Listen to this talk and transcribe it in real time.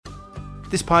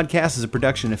This podcast is a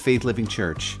production of Faith Living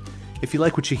Church. If you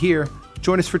like what you hear,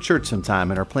 join us for church sometime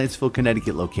at our Plantsville,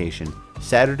 Connecticut location,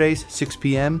 Saturdays, 6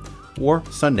 p.m., or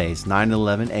Sundays, 9 and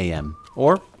 11 a.m.,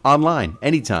 or online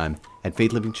anytime at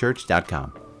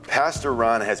faithlivingchurch.com. Pastor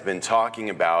Ron has been talking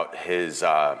about his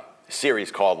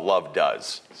series called Love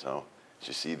Does. So, as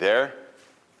you see there.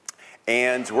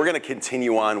 And we're going to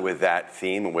continue on with that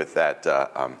theme, with that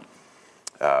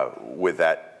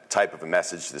type of a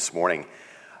message this morning.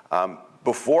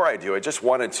 Before I do, I just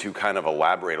wanted to kind of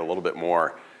elaborate a little bit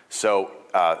more. So,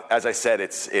 as I said,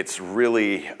 it's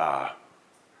really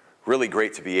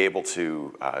great to be able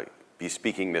to be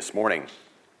speaking this morning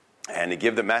and to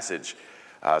give the message.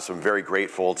 So I'm very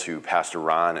grateful to Pastor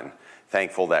Ron and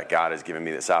thankful that God has given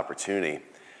me this opportunity.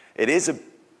 It is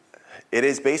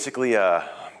basically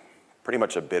pretty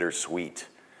much a bittersweet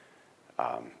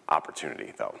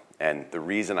opportunity, though. And the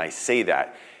reason I say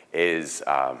that is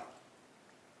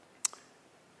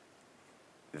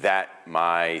that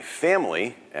my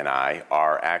family and I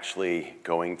are actually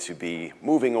going to be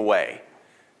moving away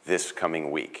this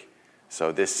coming week.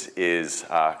 So this is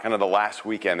kind of the last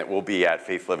weekend that we'll be at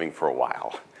Faith Living for a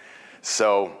while.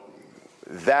 So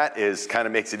that kind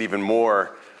of makes it even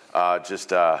more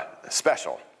just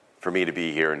special for me to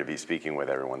be here and to be speaking with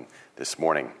everyone this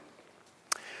morning.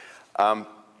 But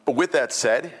with that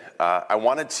said, I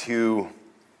wanted to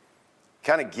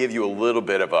kind of give you a little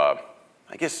bit of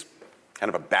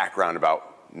kind of a background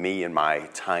about me and my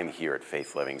time here at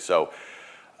Faith Living. So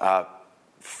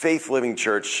Faith Living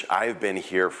Church, I've been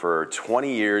here for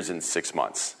 20 years and 6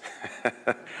 months.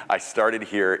 I started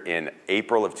here in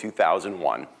April of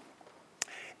 2001.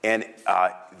 And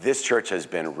this church has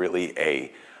been really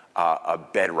a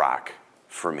bedrock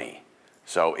for me.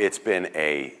 So it's been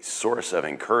a source of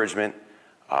encouragement,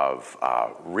 of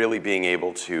really being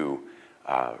able to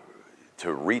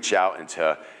reach out and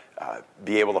to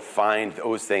be able to find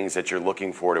those things that you're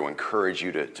looking for to encourage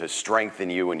you, to strengthen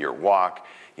you in your walk.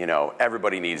 You know,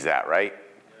 everybody needs that, right?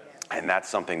 Yeah. And that's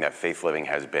something that Faith Living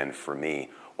has been for me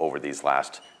over these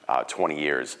last 20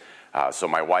 years. So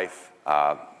my wife,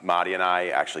 Madi, and I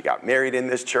actually got married in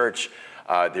this church.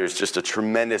 There's just a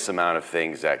tremendous amount of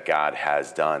things that God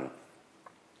has done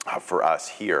for us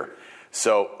here.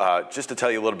 So just to tell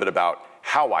you a little bit about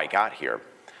how I got here.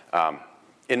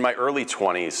 In my early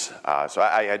 20s, so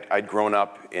I'd grown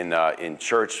up in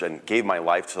church and gave my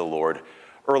life to the Lord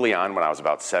early on when I was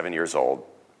about 7 years old.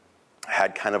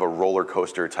 Had kind of a roller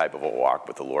coaster type of a walk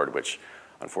with the Lord, which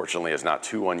unfortunately is not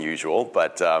too unusual,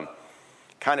 but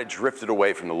kind of drifted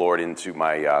away from the Lord into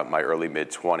my early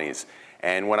mid-20s.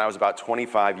 And when I was about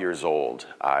 25 years old,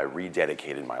 I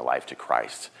rededicated my life to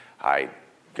Christ.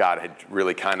 God had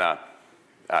really kind of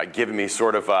given me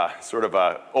sort of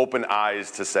open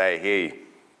eyes to say, hey,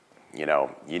 you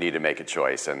know, you need to make a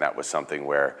choice. And that was something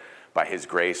where, by His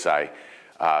grace, I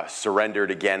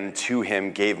surrendered again to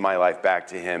Him, gave my life back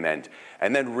to Him, and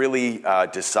then really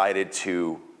decided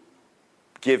to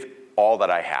give all that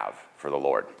I have for the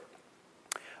Lord.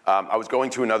 I was going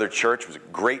to another church. It was a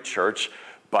great church,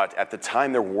 but at the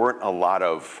time there weren't a lot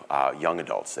of young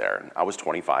adults there. And I was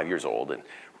 25 years old and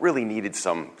really needed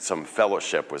some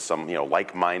fellowship with some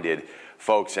like-minded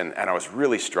folks, and I was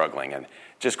really struggling and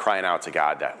just crying out to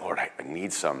God that, Lord, I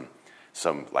need some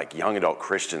like young adult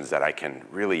Christians that I can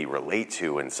really relate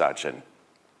to and such. And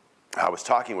I was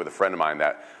talking with a friend of mine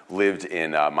that lived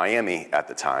in Miami at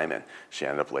the time, and she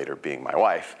ended up later being my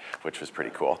wife, which was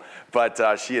pretty cool.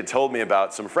 But she had told me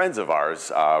about some friends of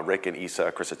ours, Rick and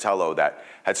Isa Crisatello, that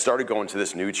had started going to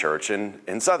this new church in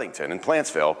Southington, in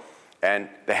Plantsville, and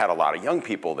they had a lot of young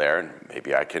people there, and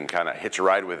maybe I can kind of hitch a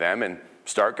ride with them and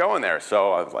start going there.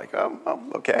 So I was like, oh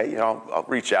okay, I'll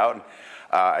reach out.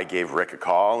 I gave Rick a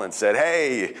call and said,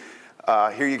 hey,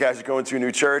 here you guys are going to a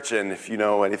new church, and if you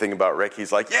know anything about Rick,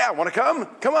 he's like, yeah, want to come?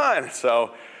 Come on.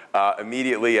 So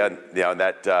immediately,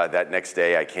 that next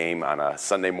day, I came on a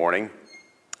Sunday morning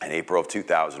in April of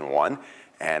 2001,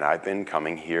 and I've been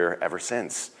coming here ever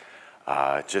since.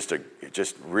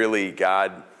 Just really,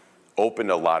 God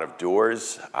opened a lot of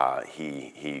doors.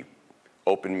 He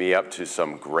opened me up to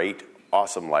some great,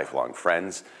 awesome, lifelong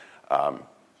friends.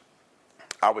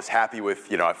 I was happy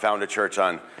with, I found a church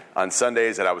on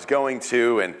Sundays that I was going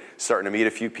to and starting to meet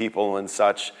a few people and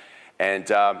such. And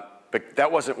but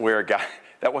that wasn't where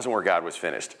God was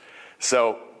finished.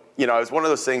 So, it was one of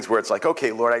those things where it's like,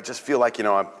 okay, Lord, I just feel like, I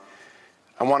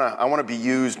want to be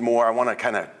used more. I want to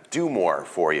kind of do more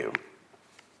for you.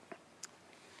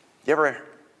 You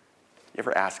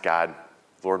ever ask God,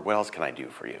 Lord, what else can I do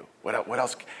for you? What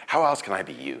else? How else can I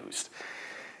be used?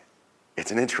 It's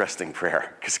an interesting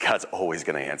prayer because God's always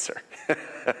going to answer.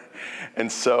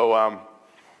 And so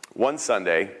one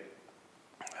Sunday,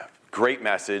 great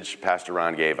message Pastor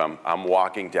Ron gave. I'm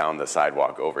walking down the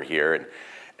sidewalk over here,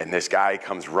 and this guy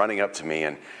comes running up to me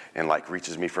and like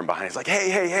reaches me from behind. He's like,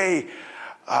 hey,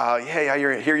 I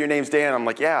hear your name's Dan. I'm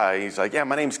like, yeah. He's like, yeah,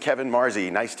 my name's Kevin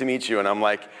Marzi. Nice to meet you. And I'm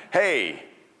like, hey,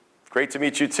 great to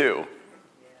meet you too.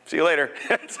 See you later.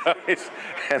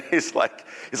 He's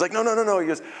like, no. He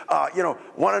goes,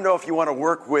 want to know if you want to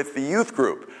work with the youth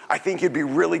group. I think you'd be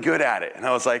really good at it. And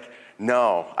I was like,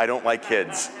 no, I don't like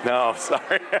kids. No,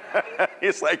 sorry.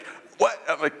 He's like, what?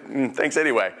 I'm like, thanks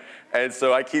anyway. And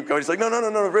so I keep going. He's like, no,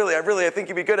 really, I think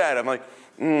you'd be good at it. I'm like,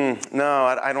 no,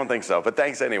 I don't think so, but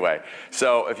thanks anyway.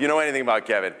 So if you know anything about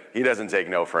Kevin, he doesn't take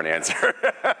no for an answer.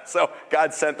 So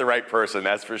God sent the right person,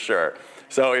 that's for sure.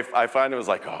 So if I find it was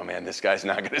like, oh man, this guy's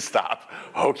not going to stop.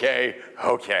 Okay,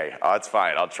 it's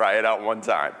fine. I'll try it out one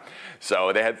time.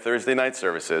 So they had Thursday night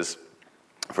services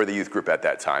for the youth group at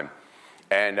that time.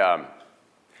 And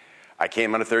I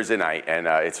came on a Thursday night, and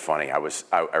it's funny.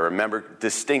 I remember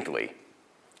distinctly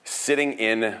sitting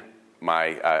in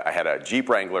I had a Jeep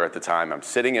Wrangler at the time. I'm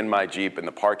sitting in my Jeep in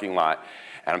the parking lot,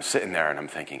 and I'm sitting there, and I'm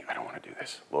thinking, I don't want to do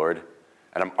this, Lord.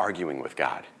 And I'm arguing with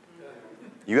God.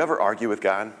 You ever argue with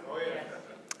God? Oh, yeah.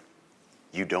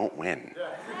 You don't win.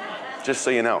 Just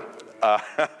so you know.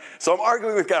 So I'm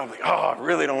arguing with God. I'm like, I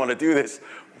really don't want to do this.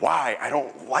 Why? I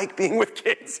don't like being with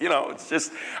kids. It's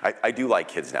just, I do like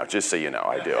kids now, just so you know,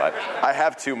 I do. I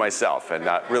have two myself and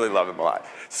not really love them a lot.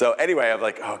 So anyway, I'm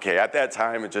like, okay, at that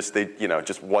time, it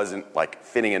just wasn't like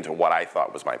fitting into what I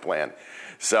thought was my plan.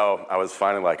 So I was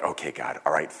finally like, okay, God,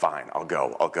 all right, fine, I'll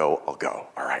go. All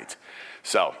right.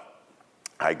 So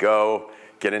I go,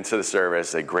 get into the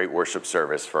service, a great worship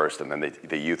service first, and then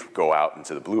the youth go out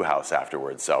into the Blue House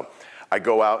afterwards. So I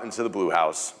go out into the Blue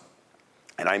House,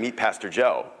 and I meet Pastor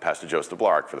Joe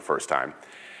Stablark for the first time.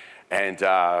 And,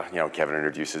 Kevin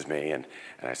introduces me, and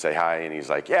I say hi, and he's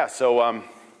like, yeah, so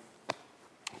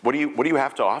what do you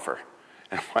have to offer?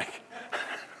 And I'm like,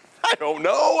 I don't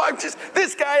know.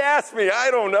 This guy asked me. I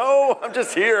don't know. I'm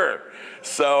just here.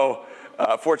 So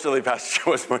fortunately, Pastor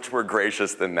Joe was much more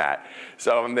gracious than that.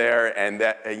 So I'm there, and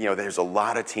there's a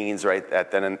lot of teens right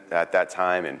at that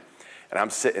time, and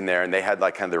I'm sitting there, and they had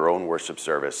like kind of their own worship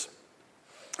service.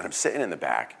 And I'm sitting in the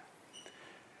back,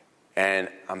 and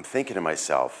I'm thinking to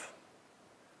myself,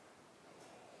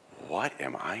 what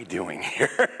am I doing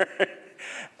here?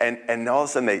 and all of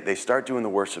a sudden, they start doing the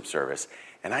worship service,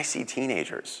 and I see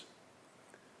teenagers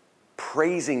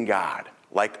praising God,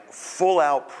 like full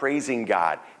out praising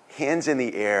God, hands in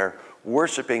the air,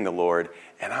 worshiping the Lord.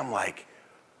 And I'm like,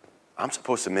 I'm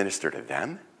supposed to minister to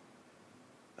them?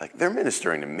 Like, they're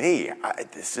ministering to me.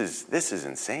 This is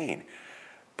insane.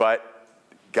 But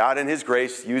God in his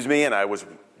grace used me, and I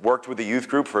worked with the youth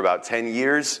group for about 10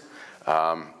 years.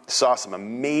 Saw some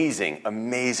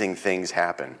amazing things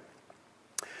happen.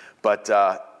 But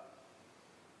that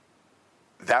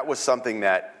was something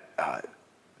that I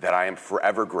am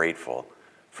forever grateful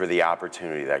for, the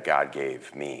opportunity that God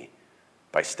gave me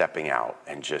by stepping out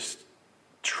and just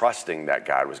trusting that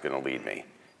God was going to lead me.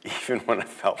 Even when I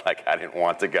felt like I didn't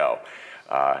want to go,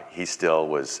 he still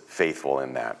was faithful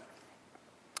in that.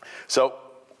 So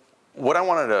what I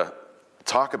wanted to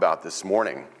talk about this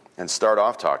morning and start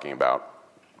off talking about,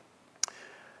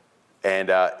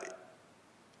 and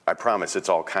I promise it's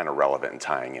all kind of relevant and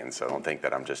tying in, so don't think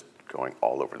that I'm just going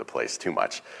all over the place too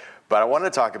much. But I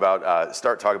wanted to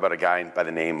start talking about a guy by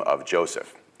the name of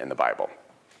Joseph in the Bible.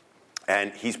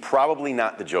 And he's probably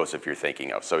not the Joseph you're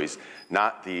thinking of. So he's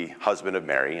not the husband of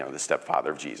Mary, the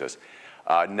stepfather of Jesus.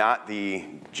 Not the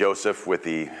Joseph with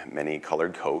the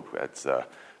many-colored coat. That's the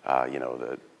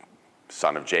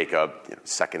son of Jacob,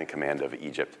 second in command of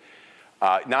Egypt.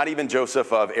 Not even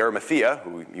Joseph of Arimathea,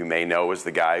 who you may know is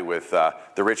the guy with the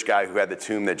rich guy who had the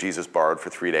tomb that Jesus borrowed for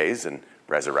 3 days and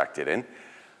resurrected in.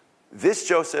 This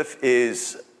Joseph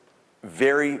is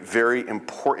very, very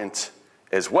important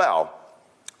as well,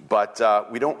 but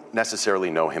we don't necessarily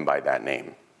know him by that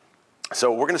name.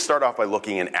 So we're going to start off by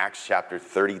looking in Acts chapter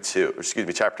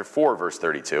 4, verse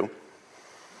 32.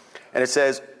 And it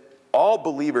says, all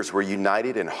believers were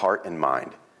united in heart and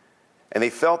mind, and they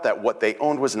felt that what they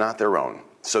owned was not their own,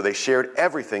 so they shared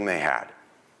everything they had.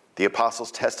 The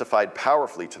apostles testified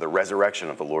powerfully to the resurrection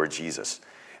of the Lord Jesus,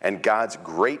 and God's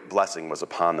great blessing was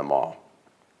upon them all.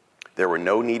 There were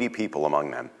no needy people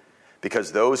among them,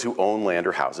 because those who owned land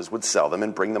or houses would sell them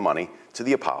and bring the money to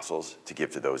the apostles to give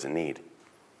to those in need.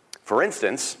 For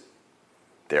instance,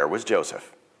 there was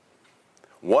Joseph,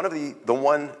 one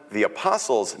the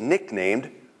apostles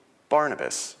nicknamed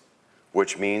Barnabas,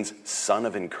 which means son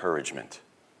of encouragement.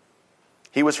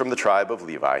 He was from the tribe of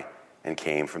Levi and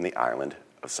came from the island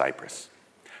of Cyprus.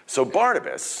 So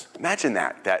Barnabas, imagine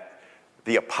that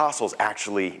the apostles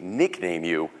actually nickname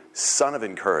you son of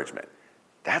encouragement.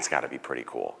 That's got to be pretty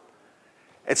cool.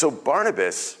 And so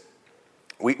Barnabas,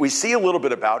 we see a little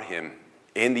bit about him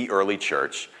in the early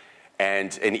church,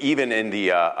 and even in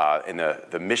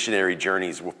the missionary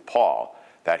journeys with Paul,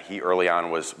 that he early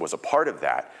on was a part of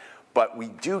that. But we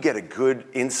do get a good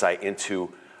insight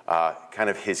into kind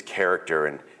of his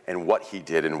character and what he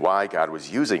did and why God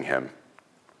was using him.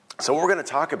 So what we're going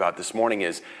to talk about this morning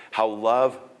is how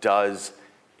love does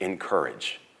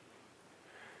encourage.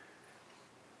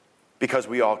 Because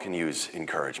we all can use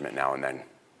encouragement now and then,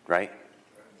 right?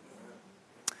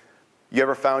 You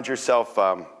ever found yourself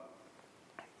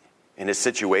in a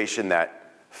situation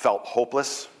that felt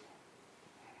hopeless?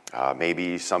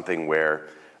 Maybe something where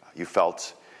you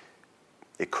felt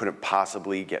it couldn't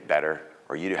possibly get better,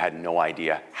 or you had no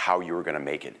idea how you were going to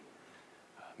make it.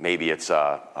 Maybe it's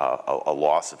a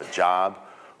loss of a job,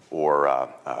 or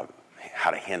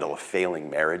how to handle a failing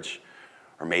marriage,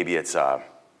 or maybe it's an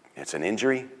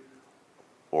injury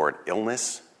or an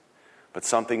illness, but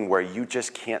something where you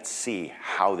just can't see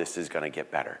how this is going to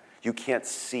get better. You can't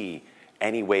see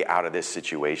any way out of this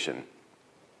situation.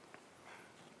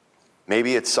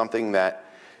 Maybe it's something that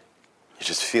you're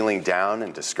just feeling down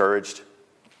and discouraged,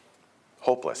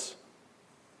 hopeless.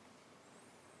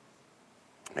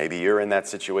 Maybe you're in that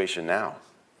situation now.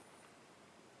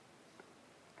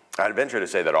 I'd venture to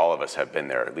say that all of us have been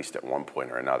there, at least at one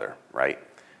point or another, right?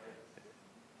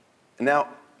 Now,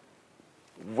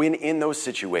 when in those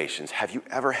situations, have you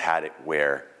ever had it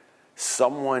where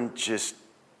someone just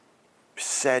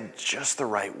said just the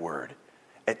right word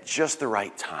at just the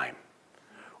right time?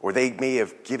 Or they may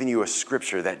have given you a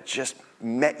scripture that just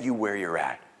met you where you're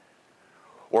at.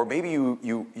 Or maybe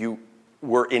you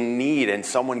were in need and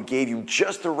someone gave you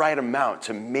just the right amount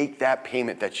to make that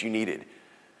payment that you needed.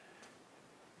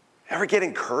 Ever get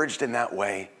encouraged in that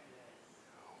way?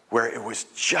 Where it was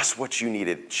just what you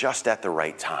needed, just at the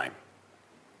right time.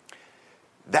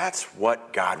 That's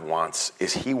what God wants,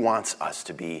 is he wants us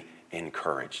to be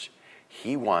encouraged.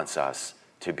 He wants us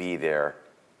to be there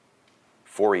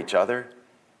for each other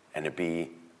and to be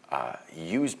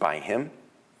used by him.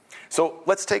 So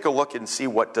let's take a look and see,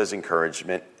 what does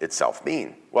encouragement itself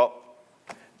mean? Well,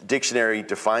 the dictionary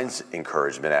defines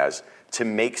encouragement as to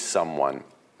make someone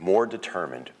more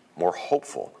determined, more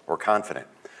hopeful or confident,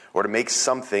 or to make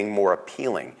something more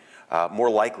appealing, more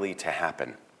likely to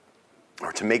happen,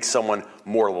 or to make someone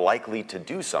more likely to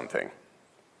do something,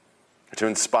 or to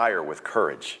inspire with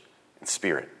courage and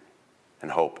spirit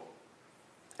and hope,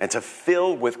 and to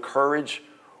fill with courage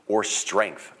or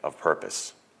strength of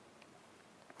purpose.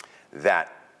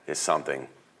 That is something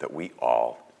that we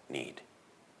all need.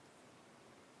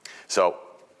 So,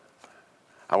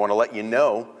 I want to let you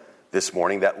know this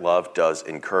morning that love does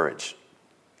encourage.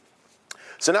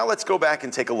 So now let's go back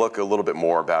and take a look a little bit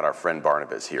more about our friend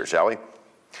Barnabas here, shall we?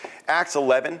 Acts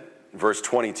 11, verse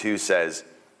 22 says,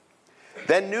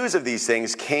 "Then news of these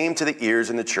things came to the ears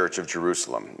in the church of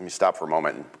Jerusalem." Let me stop for a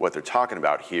moment. What they're talking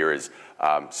about here is,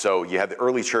 so you had the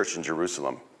early church in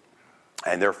Jerusalem,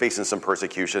 and they were facing some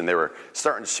persecution. They were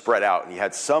starting to spread out, and you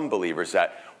had some believers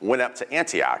that went up to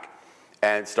Antioch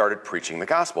and started preaching the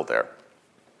gospel there.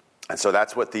 And so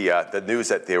that's what the news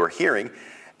that they were hearing.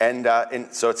 And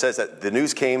so it says that the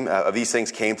news of these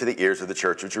things came to the ears of the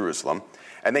church of Jerusalem,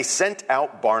 and they sent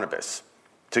out Barnabas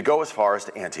to go as far as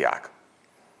to Antioch.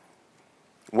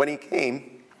 When he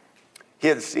came, he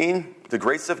had seen the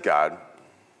grace of God,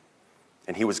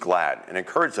 and he was glad and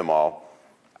encouraged them all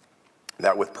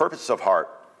that with purpose of heart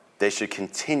they should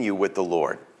continue with the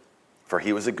Lord. For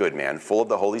he was a good man, full of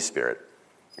the Holy Spirit,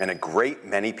 and a great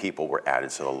many people were added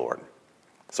to the Lord.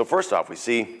 So first off, we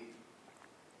see,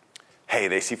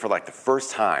 they see for like the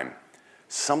first time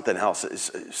something else.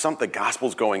 The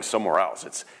gospel's going somewhere else.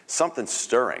 It's something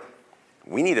stirring.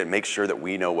 We need to make sure that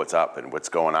we know what's up and what's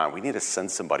going on. We need to send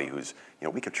somebody who's,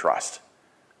 we can trust.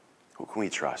 Who can we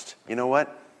trust? You know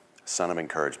what? Son of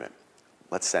encouragement.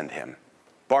 Let's send him.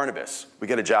 Barnabas, we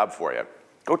got a job for you.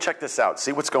 Go check this out.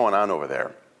 See what's going on over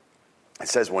there. It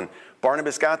says when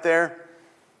Barnabas got there,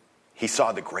 he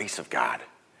saw the grace of God.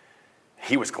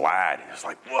 He was glad. He was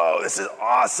like, whoa, this is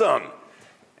awesome.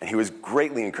 And he was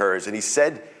greatly encouraged. And he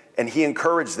said, and he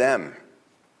encouraged them.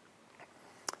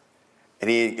 And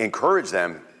he encouraged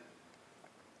them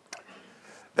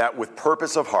that with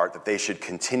purpose of heart that they should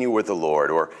continue with the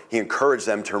Lord. Or he encouraged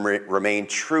them to remain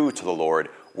true to the Lord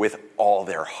with all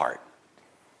their heart.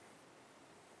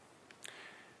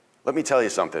 Let me tell you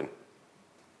something.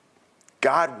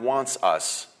 God wants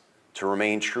us to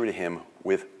remain true to him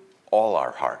with all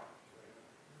our heart.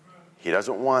 He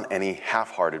doesn't want any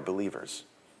half-hearted believers.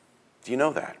 Do you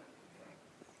know that?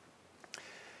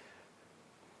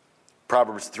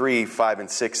 Proverbs 3, 5, and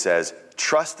 6 says,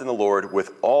 trust in the Lord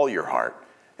with all your heart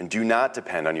and do not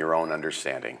depend on your own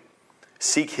understanding.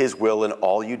 Seek his will in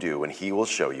all you do, and he will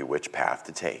show you which path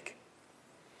to take.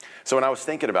 So when I was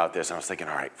thinking about this, I was thinking,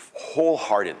 all right,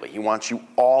 wholeheartedly, he wants you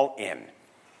all in.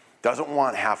 Doesn't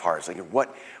want half-hearted. Thinking,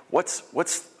 what's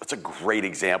a great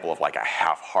example of like a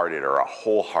half-hearted or a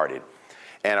wholehearted?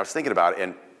 And I was thinking about it,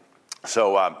 and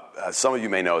so some of you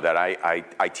may know that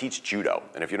I teach judo.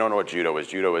 And if you don't know what judo is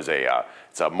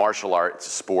it's a martial art, it's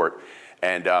a sport,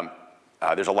 and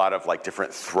there's a lot of like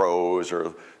different throws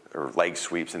or leg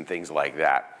sweeps and things like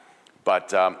that.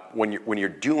 But when you're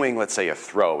doing, let's say, a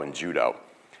throw in judo,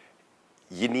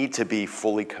 you need to be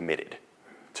fully committed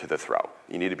to the throw.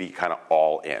 You need to be kind of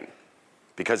all in.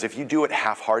 Because if you do it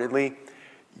half-heartedly,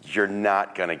 you're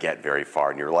not going to get very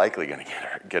far, and you're likely going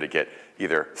to get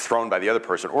either thrown by the other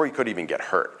person, or you could even get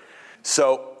hurt.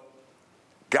 So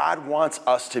God wants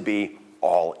us to be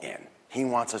all in. He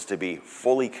wants us to be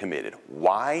fully committed.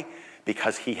 Why?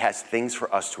 Because he has things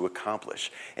for us to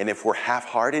accomplish. And if we're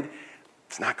half-hearted,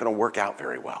 it's not going to work out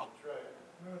very well.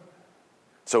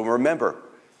 So remember,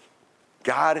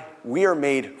 God, we are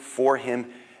made for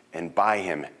him and by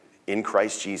him in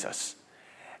Christ Jesus.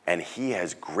 And he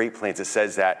has great plans. It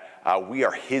says that we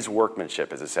are his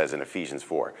workmanship, as it says in Ephesians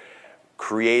 4,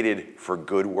 created for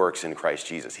good works in Christ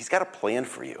Jesus. He's got a plan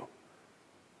for you.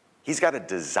 He's got a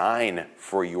design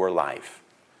for your life.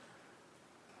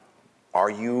 Are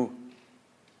you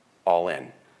all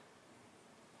in?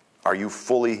 Are you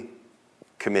fully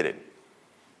committed?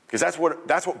 Because that's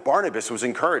what Barnabas was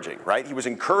encouraging, right? He was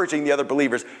encouraging the other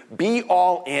believers, be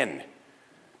all in.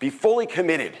 Be fully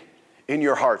committed in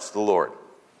your hearts to the Lord.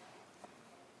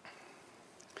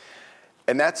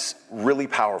 And that's really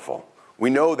powerful. We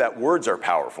know that words are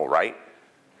powerful, right?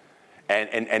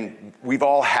 And we've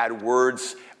all had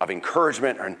words of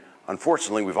encouragement, and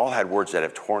unfortunately, we've all had words that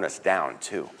have torn us down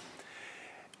too.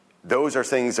 Those are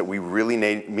things that we really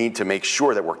need to make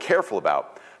sure that we're careful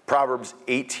about. Proverbs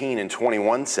 18 and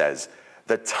 21 says,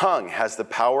 the tongue has the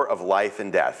power of life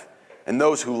and death, and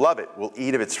those who love it will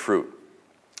eat of its fruit.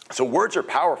 So words are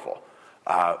powerful.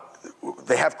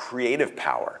 They have creative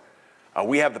power.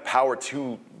 We have the power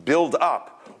to build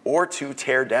up or to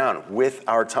tear down with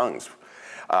our tongues.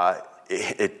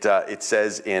 It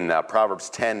says in Proverbs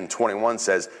 10:21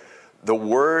 says, the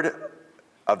word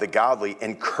of the godly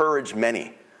encourage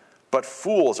many, but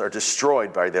fools are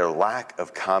destroyed by their lack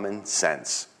of common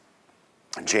sense.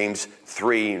 James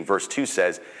 3 and verse 2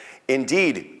 says,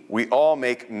 indeed, we all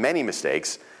make many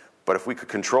mistakes, but if we could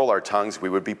control our tongues, we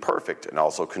would be perfect and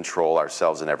also control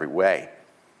ourselves in every way.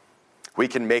 We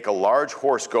can make a large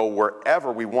horse go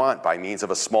wherever we want by means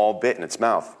of a small bit in its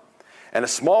mouth. And a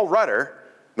small rudder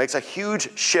makes a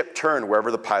huge ship turn wherever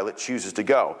the pilot chooses to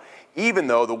go. Even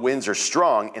though the winds are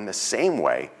strong, in the same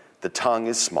way, the tongue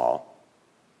is small.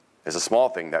 It's a small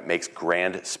thing that makes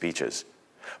grand speeches.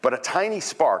 But a tiny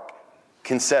spark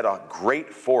can set a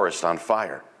great forest on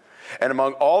fire. And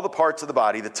among all the parts of the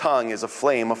body, the tongue is a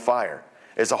flame of fire.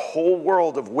 It's a whole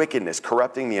world of wickedness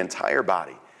corrupting the entire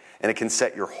body. And it can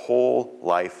set your whole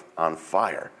life on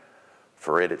fire.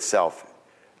 For it itself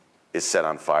is set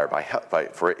on fire by hell,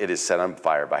 for it is set on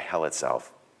fire by hell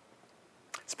itself.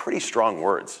 It's pretty strong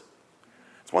words.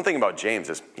 It's one thing about James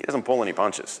is he doesn't pull any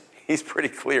punches. He's pretty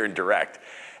clear and direct.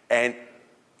 And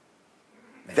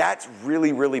that's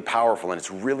really, really powerful, and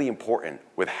it's really important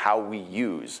with how we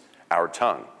use our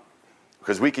tongue.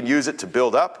 Because we can use it to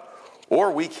build up,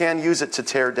 or we can use it to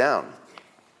tear down.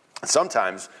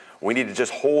 Sometimes we need to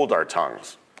just hold our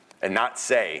tongues and not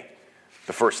say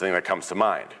the first thing that comes to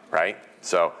mind, right?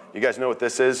 So you guys know what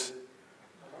this is?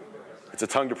 It's a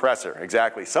tongue depressor,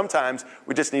 exactly. Sometimes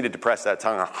we just need to depress that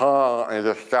tongue and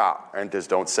just stop and just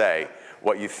don't say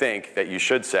what you think that you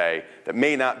should say that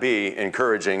may not be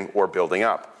encouraging or building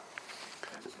up.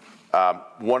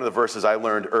 One of the verses I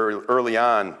learned early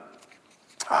on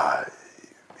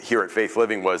here at Faith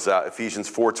Living was Ephesians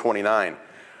 4:29,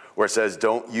 where it says,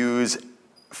 don't use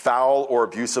foul or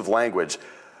abusive language.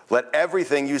 Let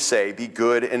everything you say be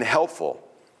good and helpful,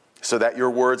 so that your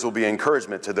words will be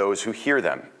encouragement to those who hear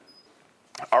them.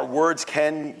 Our words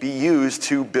can be used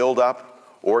to build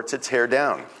up or to tear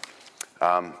down.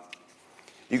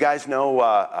 You guys know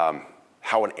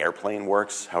how an airplane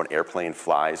works, how an airplane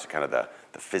flies, kind of the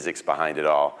physics behind it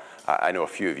all. I know a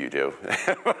few of you do.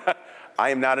 I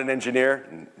am not an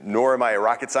engineer, nor am I a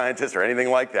rocket scientist or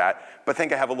anything like that, but I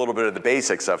think I have a little bit of the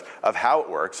basics of how it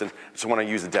works. And I just want to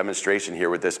use a demonstration here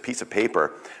with this piece of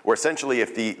paper, where essentially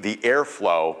if the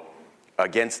airflow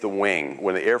against the wing,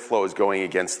 when the airflow is going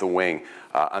against the wing,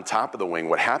 on top of the wing,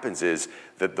 what happens is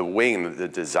that the wing, the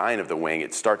design of the wing,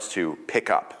 it starts to pick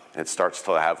up. It starts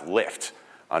to have lift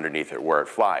underneath it where it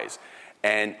flies.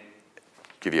 And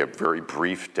give you a very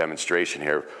brief demonstration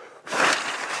here.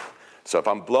 So if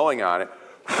I'm blowing on it,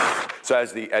 so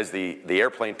as the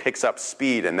airplane picks up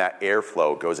speed and that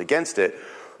airflow goes against it,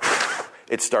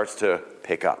 it starts to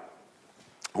pick up.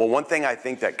 Well, one thing I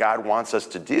think that God wants us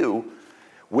to do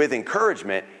with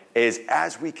encouragement is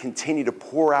as we continue to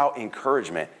pour out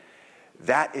encouragement,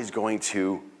 that is going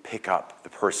to pick up the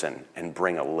person and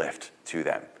bring a lift to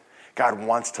them. God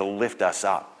wants to lift us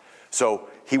up. So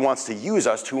he wants to use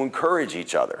us to encourage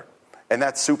each other. And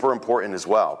that's super important as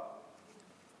well.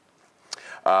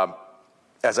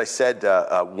 As I said,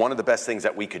 one of the best things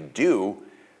that we could do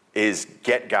is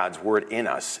get God's word in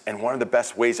us. And one of the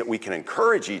best ways that we can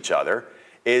encourage each other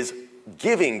is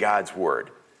giving God's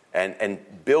word and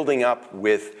building up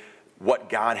with what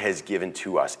God has given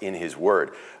to us in his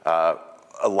word.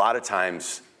 A lot of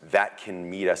times that can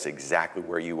meet us exactly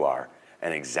where you are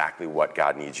and exactly what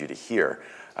God needs you to hear.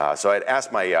 So I'd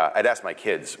ask my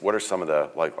kids, what are some of the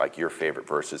like your favorite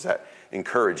verses that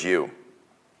encourage you?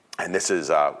 And this is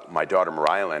my daughter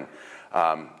Marilyn.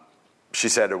 She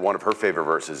said one of her favorite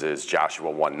verses is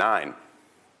Joshua 1:9,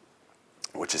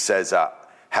 which it says,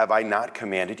 "Have I not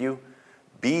commanded you?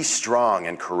 Be strong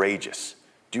and courageous.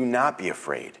 Do not be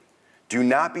afraid. Do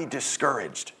not be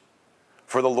discouraged.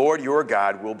 For the Lord your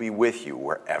God will be with you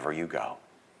wherever you go."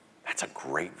 That's a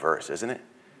great verse, isn't it?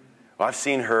 Well, I've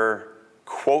seen her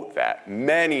quote that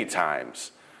many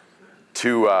times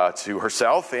to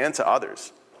herself and to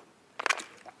others.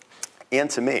 And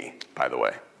to me, by the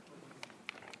way.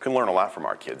 We can learn a lot from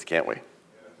our kids, can't we?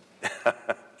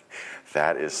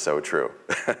 That is so true.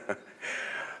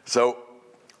 So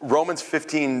Romans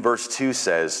 15 verse 2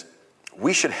 says,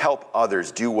 we should help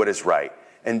others do what is right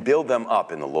and build them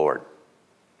up in the Lord.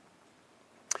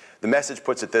 The Message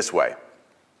puts it this way: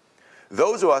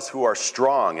 those of us who are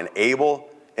strong and able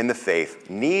in the faith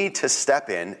need to step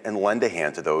in and lend a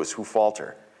hand to those who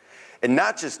falter, and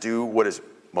not just do what is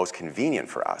most convenient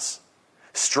for us.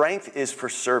 Strength is for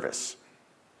service,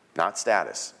 not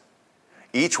status.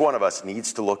 Each one of us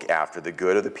needs to look after the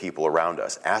good of the people around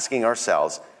us, asking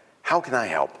ourselves, how can I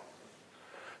help?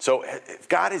 So if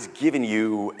God has given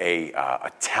you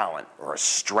a talent or a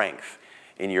strength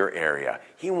in your area,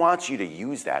 he wants you to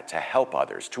use that to help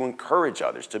others, to encourage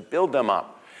others, to build them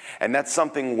up. And that's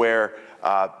something where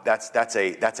that's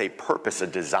a purpose, a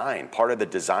design, part of the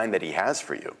design that he has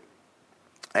for you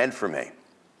and for me.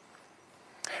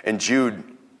 In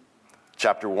Jude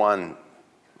chapter 1,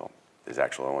 well, there's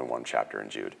actually only one chapter in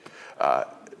Jude.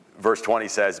 Verse 20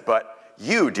 says, "But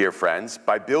you, dear friends,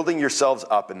 by building yourselves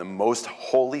up in the most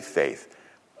holy faith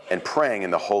and praying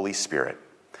in the Holy Spirit."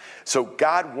 So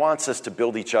God wants us to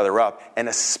build each other up, and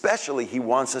especially he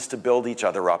wants us to build each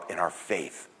other up in our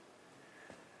faith.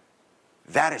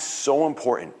 That is so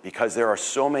important because there are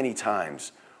so many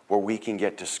times where we can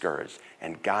get discouraged,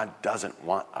 and God doesn't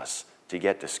want us to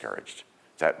get discouraged.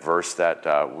 That verse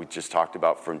that we just talked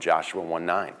about from Joshua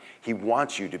 1:9. He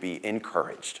wants you to be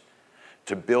encouraged,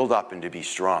 to build up and to be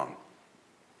strong.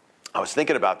 I was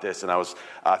thinking about this, and I was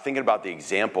thinking about the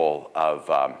example of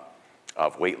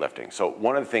weightlifting. So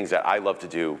one of the things that I love to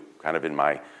do kind of in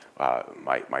my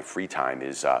free time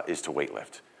is to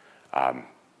weightlift.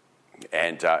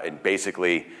 And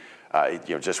basically,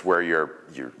 just where you're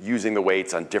using the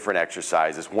weights on different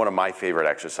exercises. One of my favorite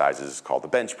exercises is called the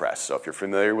bench press. So if you're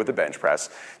familiar with the bench press,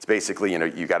 it's basically,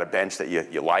 you got a bench that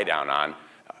you lie down on.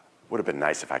 Would have been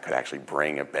nice if I could actually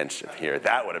bring a bench here.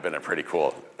 That would have been a pretty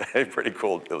cool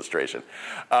illustration.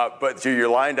 But so you're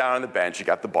lying down on the bench, you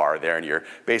got the bar there, and you're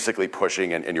basically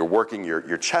pushing and you're working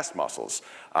your chest muscles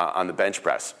on the bench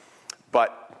press.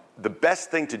 But the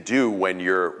best thing to do when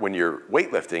you're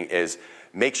weightlifting is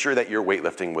make sure that you're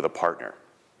weightlifting with a partner.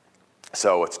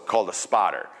 So it's called a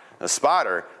spotter. A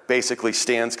spotter basically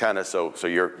stands kind of so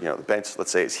you're, the bench,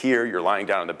 let's say, is here, you're lying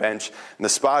down on the bench, and the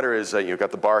spotter is, you've got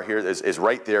the bar here, is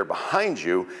right there behind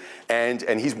you, and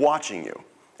he's watching you.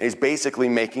 And he's basically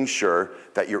making sure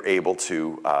that you're able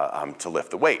to lift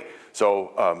the weight.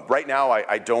 So right now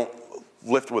I don't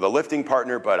lift with a lifting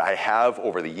partner, but I have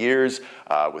over the years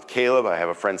with Caleb. I have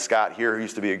a friend, Scott, here, who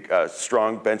used to be a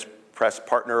strong bench press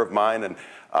partner of mine, and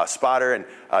spotter, and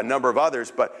a number of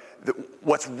others. But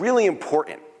what's really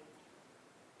important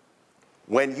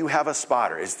when you have a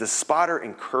spotter is the spotter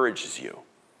encourages you.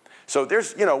 So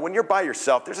there's, when you're by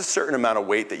yourself, there's a certain amount of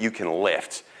weight that you can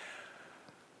lift.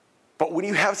 But when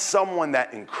you have someone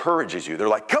that encourages you, they're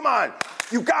like, come on,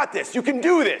 you got this, you can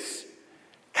do this,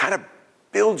 kind of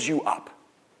builds you up.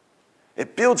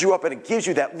 It builds you up and it gives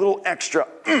you that little extra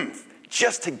oomph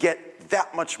just to get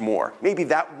that much more, maybe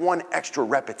that one extra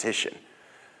repetition,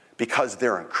 because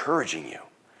they're encouraging you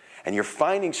and you're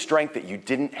finding strength that you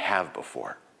didn't have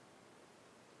before.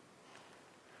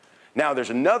 Now,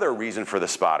 there's another reason for the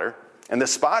spotter, and the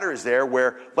spotter is there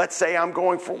where, let's say I'm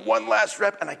going for one last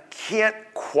rep and I can't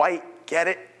quite get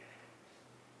it,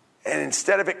 and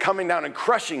instead of it coming down and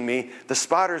crushing me, the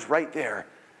spotter's right there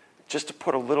just to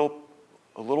put a little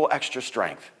extra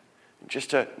strength.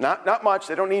 Just to, not much,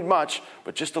 they don't need much,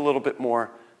 but just a little bit more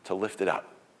to lift it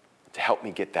up, to help me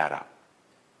get that up.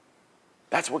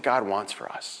 That's what God wants for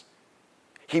us.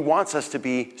 He wants us to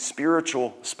be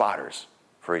spiritual spotters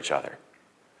for each other,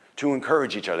 to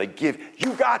encourage each other.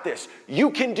 You got this.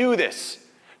 You can do this.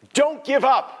 Don't give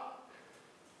up.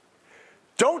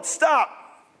 Don't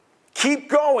stop. Keep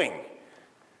going.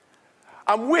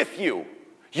 I'm with you.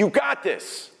 You got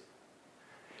this.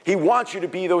 He wants you to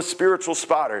be those spiritual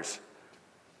spotters.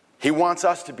 He wants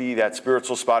us to be that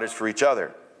spiritual spotters for each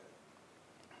other.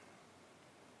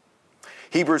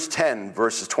 Hebrews 10,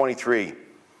 verses 23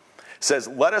 says,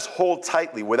 "Let us hold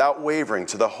tightly without wavering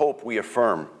to the hope we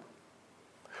affirm.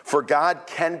 For God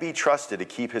can be trusted to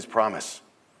keep his promise.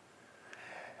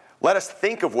 Let us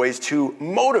think of ways to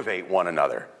motivate one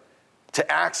another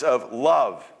to acts of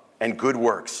love and good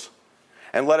works.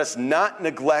 And let us not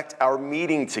neglect our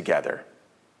meeting together,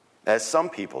 as some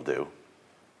people do,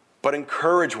 but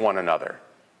encourage one another,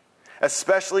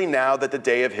 especially now that the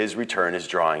day of his return is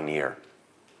drawing near."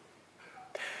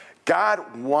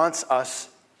 God wants us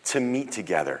to meet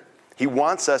together. He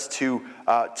wants us to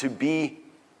be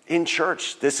in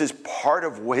church. This is part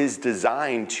of his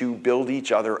design to build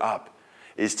each other up,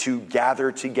 is to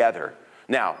gather together.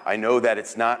 Now, I know that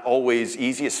it's not always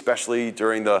easy, especially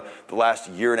during the last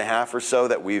year and a half or so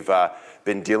that we've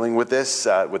been dealing with this,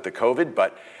 with the COVID,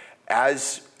 but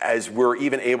as we're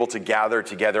even able to gather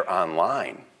together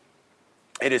online,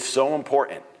 it is so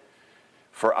important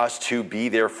for us to be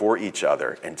there for each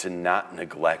other and to not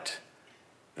neglect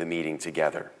the meeting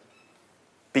together,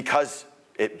 because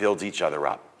it builds each other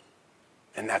up.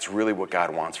 And that's really what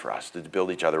God wants for us, to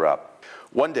build each other up.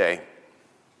 One day,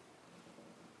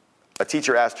 a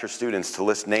teacher asked her students to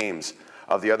list names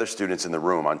of the other students in the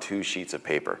room on 2 sheets of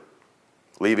paper,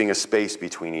 leaving a space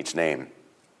between each name.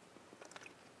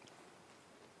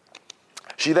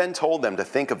 She then told them to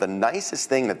think of the nicest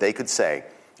thing that they could say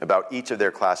about each of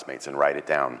their classmates and write it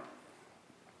down.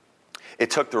 It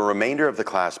took the remainder of the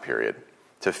class period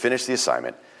to finish the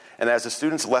assignment, and as the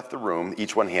students left the room,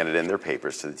 each one handed in their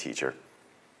papers to the teacher.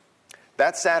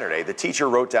 That Saturday, the teacher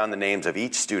wrote down the names of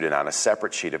each student on a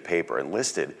separate sheet of paper and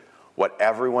listed what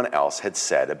everyone else had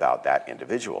said about that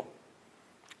individual.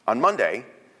 On Monday,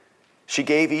 she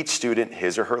gave each student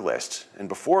his or her list, and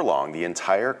before long, the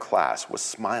entire class was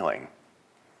smiling.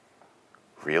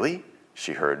 "Really?"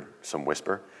 she heard some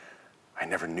whisper. "I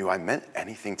never knew I meant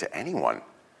anything to anyone,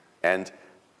 and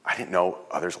I didn't know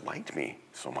others liked me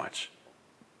so much."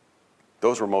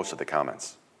 Those were most of the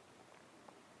comments.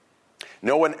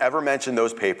 No one ever mentioned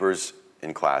those papers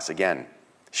in class again.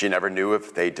 She never knew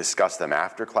if they discussed them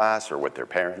after class or with their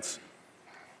parents,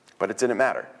 but it didn't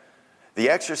matter.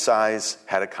 The exercise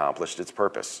had accomplished its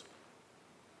purpose.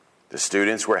 The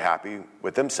students were happy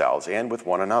with themselves and with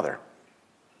one another.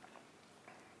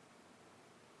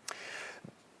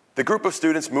 The group of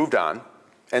students moved on,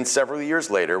 and several years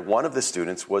later, one of the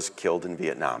students was killed in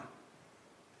Vietnam,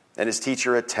 and his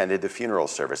teacher attended the funeral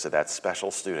service of that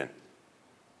special student.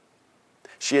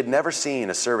 She had never seen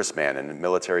a serviceman in a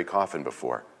military coffin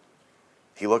before.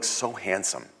 He looked so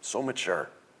handsome, so mature.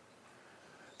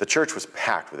 The church was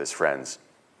packed with his friends.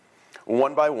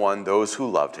 One by one, those who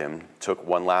loved him took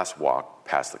one last walk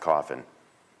past the coffin,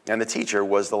 and the teacher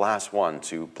was the last one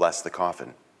to bless the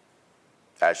coffin.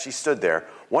 As she stood there,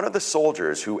 one of the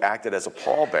soldiers who acted as a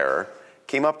pallbearer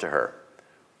came up to her.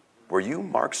 "Were you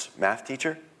Mark's math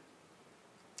teacher?"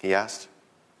 he asked.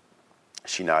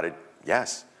 She nodded,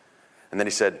 "Yes." And then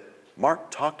he said, "Mark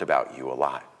talked about you a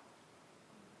lot."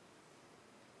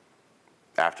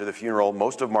 After the funeral,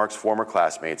 most of Mark's former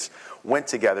classmates went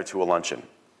together to a luncheon.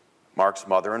 Mark's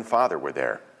mother and father were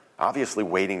there, obviously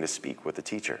waiting to speak with the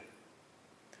teacher.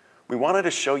 "We wanted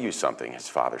to show you something," his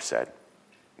father said.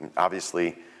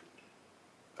 Obviously,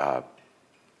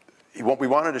 we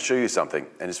wanted to show you something,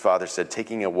 and his father said,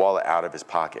 taking a wallet out of his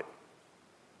pocket.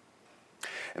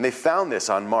 And they found this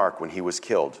on Mark when he was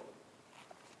killed.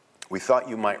 "We thought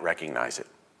you might recognize it."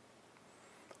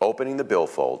 Opening the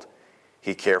billfold,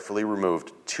 he carefully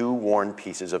removed 2 worn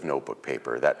pieces of notebook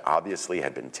paper that obviously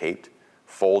had been taped,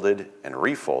 folded, and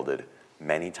refolded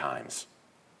many times.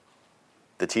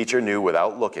 The teacher knew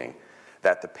without looking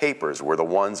that the papers were the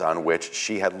ones on which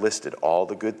she had listed all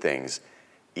the good things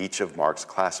each of Mark's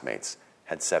classmates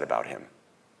had said about him.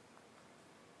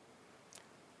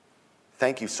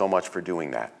 "Thank you so much for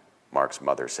doing that," Mark's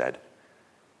mother said.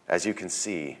 As you can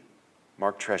see,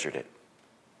 Mark treasured it.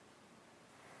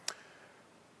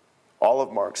 All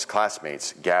of Mark's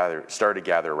classmates started to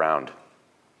gather around.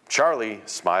 Charlie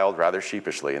smiled rather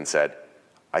sheepishly and said,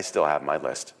 "I still have my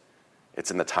list.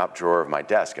 It's in the top drawer of my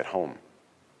desk at home."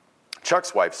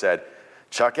 Chuck's wife said,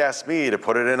 "Chuck asked me to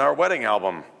put it in our wedding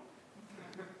album."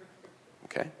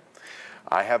 Okay.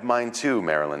 "I have mine too,"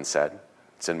 Marilyn said.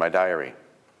 "It's in my diary."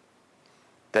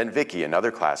 Then Vicky,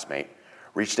 another classmate,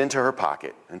 reached into her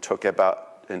pocket and took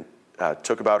about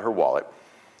her wallet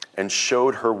and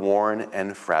showed her worn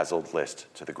and frazzled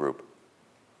list to the group.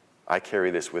 "I carry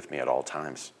this with me at all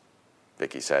times,"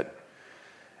 Vicky said.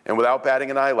 And without batting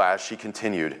an eyelash, she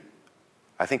continued,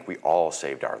 "I think we all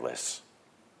saved our lists."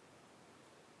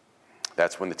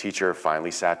 That's when the teacher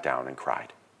finally sat down and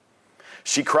cried.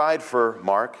 She cried for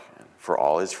Mark and for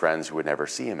all his friends who would never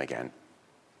see him again.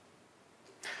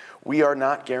 We are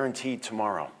not guaranteed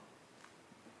tomorrow.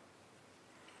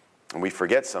 And we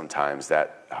forget sometimes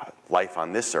that life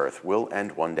on this earth will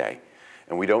end one day,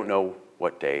 and we don't know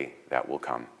what day that will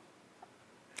come.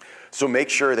 So make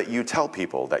sure that you tell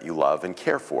people that you love and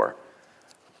care for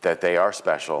that they are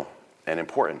special and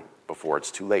important before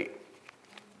it's too late.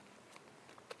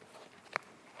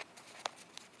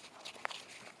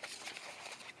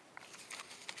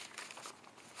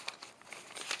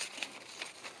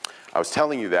 I was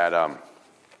telling you that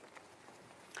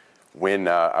when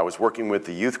I was working with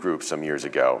the youth group some years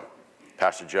ago,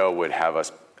 Pastor Joe would have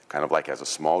us kind of like as a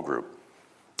small group.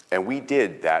 And we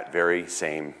did that very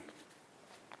same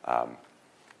thing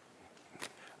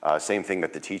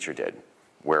that the teacher did,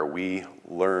 where we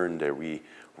learned or we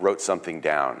wrote something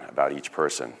down about each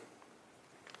person.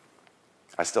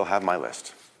 I still have my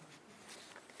list.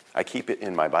 I keep it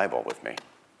in my Bible with me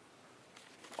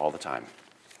all the time,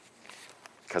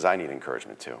 because I need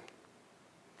encouragement too.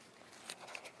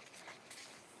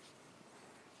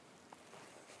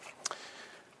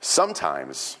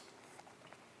 Sometimes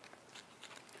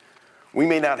we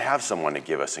may not have someone to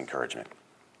give us encouragement.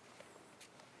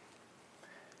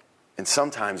 And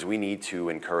sometimes we need to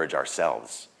encourage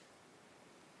ourselves.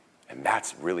 And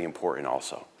that's really important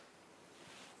also.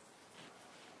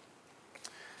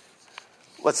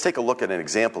 Let's take a look at an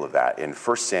example of that in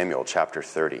 1 Samuel chapter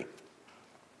 30.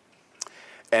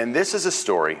 And this is a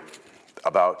story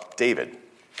about David.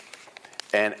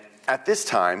 And at this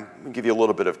time, let me give you a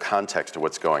little bit of context to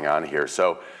what's going on here.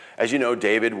 So, as you know,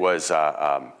 David was,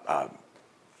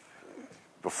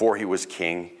 before he was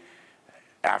king,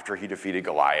 after he defeated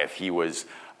Goliath, he was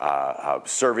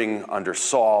serving under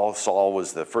Saul. Saul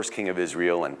was the first king of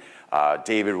Israel, and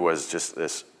David was just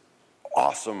this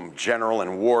awesome general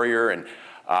and warrior. And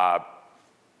God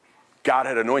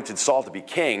had anointed Saul to be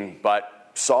king, but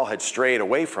Saul had strayed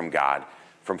away from God,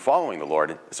 from following the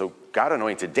Lord. So God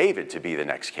anointed David to be the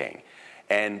next king.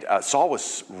 And Saul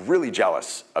was really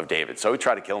jealous of David. So he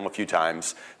tried to kill him a few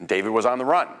times. And David was on the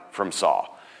run from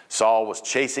Saul. Saul was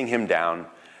chasing him down,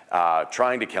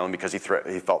 trying to kill him because he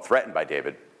felt threatened by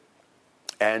David.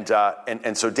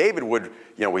 And so David would,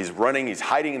 he's running, he's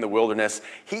hiding in the wilderness.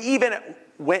 He even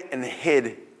went and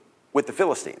hid with the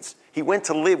Philistines. He went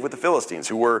to live with the Philistines,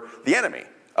 who were the enemy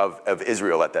of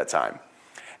Israel at that time.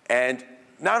 And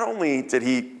not only did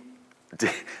he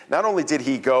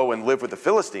go and live with the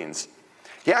Philistines,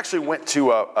 he actually went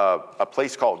to a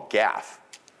place called Gath.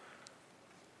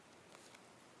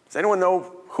 Does anyone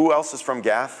know who else is from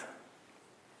Gath?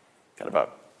 Kind of a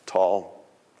tall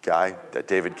guy that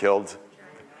David killed.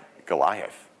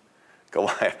 Goliath.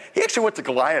 He actually went to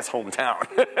Goliath's hometown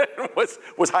and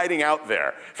was hiding out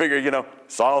there. Figured,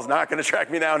 Saul's not going to track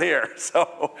me down here.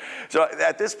 So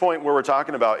at this point where we're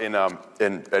talking about in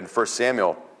 1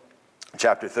 Samuel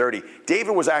chapter 30,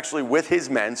 David was actually with his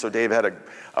men. So David had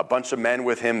a bunch of men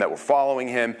with him that were following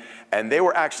him, and they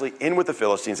were actually in with the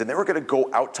Philistines, and they were going to go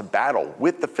out to battle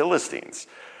with the Philistines.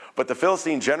 But the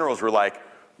Philistine generals were like,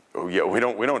 "Oh yeah, we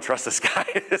don't trust this guy.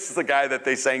 This is the guy that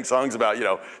they sang songs about.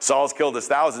 Saul's killed his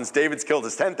thousands, David's killed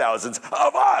his 10,000s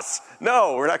of us.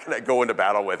 No, we're not going to go into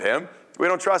battle with him. We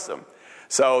don't trust him."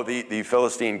 So the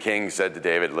Philistine king said to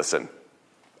David, "Listen,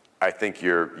 I think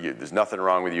there's nothing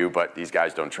wrong with you, but these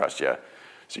guys don't trust you,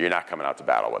 so you're not coming out to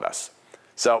battle with us."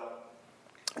 So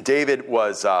David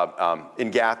was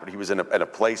in Gath, but he was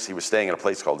he was staying in a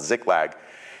place called Ziklag,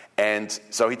 and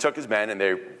so he took his men, and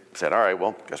they said, "All right,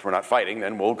 well, guess we're not fighting,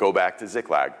 then we'll go back to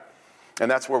Ziklag."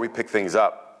 And that's where we pick things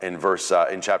up in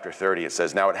chapter 30. It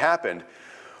says, "Now it happened,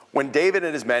 when David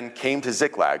and his men came to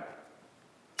Ziklag,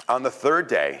 on the third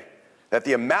day that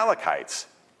the Amalekites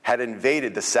had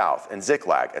invaded the south and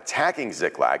Ziklag, attacking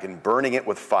Ziklag and burning it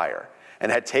with fire,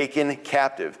 and had taken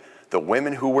captive the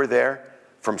women who were there,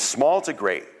 from small to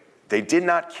great. They did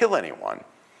not kill anyone,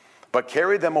 but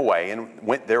carried them away and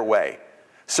went their way.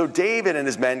 So David and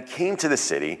his men came to the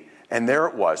city, and there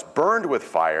it was, burned with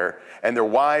fire, and their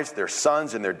wives, their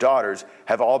sons, and their daughters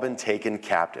have all been taken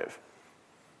captive.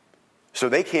 So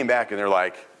they came back and they're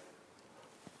like,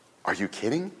 are you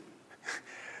kidding?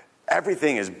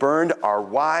 Everything is burned. Our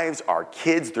wives, our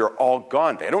kids, they're all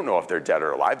gone. They don't know if they're dead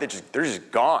or alive. They're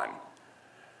just gone.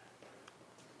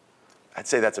 I'd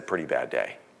say that's a pretty bad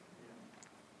day.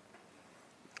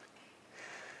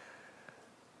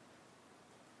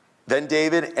 Then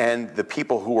David and the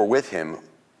people who were with him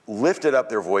lifted up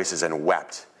their voices and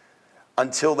wept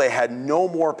until they had no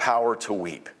more power to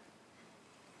weep.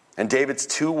 And David's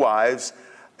two wives,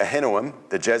 Ahinoam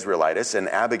the Jezreelitess and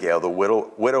Abigail the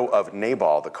widow of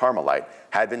Nabal the Carmelite,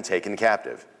 had been taken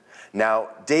captive. Now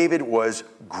David was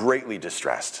greatly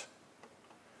distressed,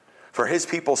 for his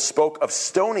people spoke of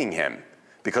stoning him,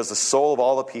 because the soul of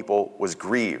all the people was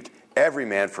grieved, every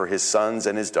man for his sons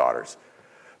and his daughters.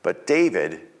 But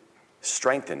David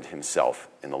strengthened himself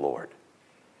in the Lord.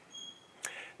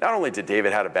 Not only did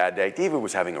David have a bad day, David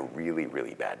was having a really,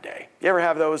 really bad day. You ever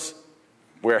have those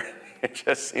where it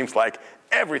just seems like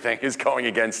everything is going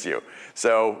against you?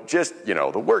 So just,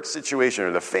 the work situation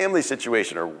or the family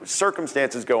situation or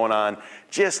circumstances going on,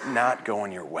 just not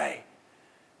going your way.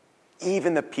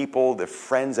 Even the people, the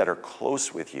friends that are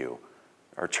close with you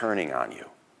are turning on you.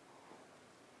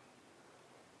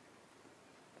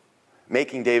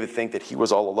 Making David think that he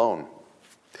was all alone.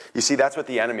 You see, that's what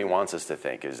the enemy wants us to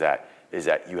think, is that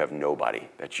you have nobody,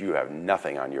 that you have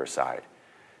nothing on your side.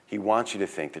 He wants you to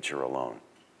think that you're alone.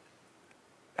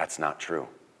 That's not true.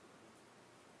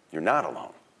 You're not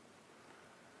alone.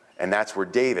 And that's where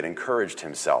David encouraged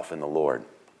himself in the Lord.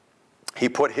 He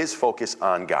put his focus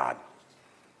on God,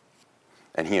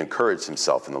 and he encouraged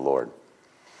himself in the Lord.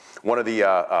 One of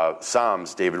the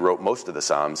Psalms, David wrote most of the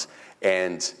Psalms,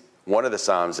 and one of the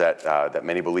Psalms that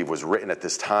many believe was written at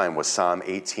this time was Psalm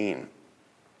 18.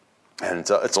 And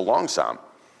it's a long psalm,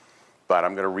 but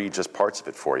I'm going to read just parts of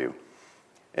it for you.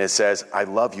 And it says, I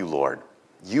love you, Lord.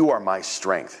 You are my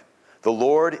strength. The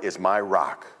Lord is my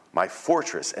rock, my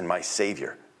fortress, and my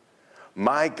Savior.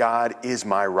 My God is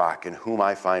my rock in whom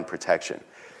I find protection.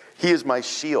 He is my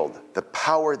shield, the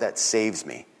power that saves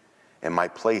me, and my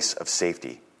place of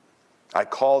safety. I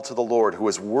called to the Lord, who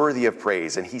is worthy of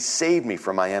praise, and he saved me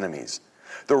from my enemies.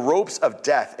 The ropes of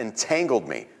death entangled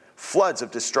me. Floods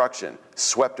of destruction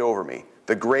swept over me.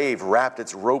 The grave wrapped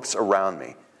its ropes around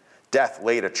me. Death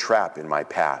laid a trap in my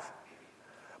path.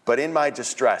 But in my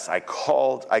distress, I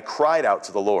cried out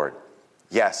to the Lord.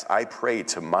 Yes, I prayed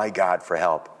to my God for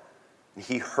help. And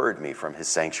he heard me from his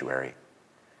sanctuary.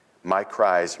 My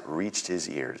cries reached his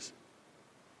ears.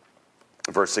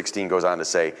 Verse 16 goes on to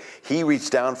say, he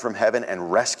reached down from heaven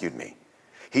and rescued me.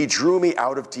 He drew me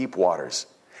out of deep waters.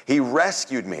 He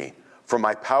rescued me from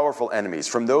my powerful enemies,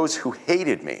 from those who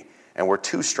hated me and were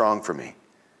too strong for me.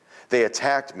 They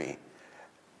attacked me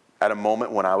at a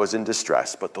moment when I was in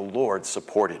distress, but the Lord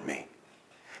supported me.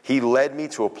 He led me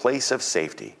to a place of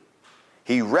safety.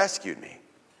 He rescued me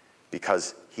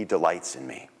because he delights in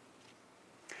me.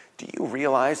 Do you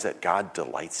realize that God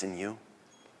delights in you?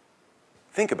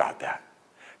 Think about that.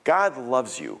 God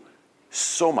loves you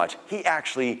so much. He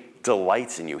actually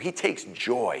delights in you. He takes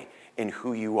joy in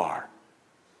who you are.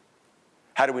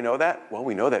 How do we know that? Well,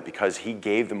 we know that because he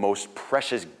gave the most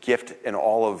precious gift in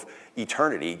all of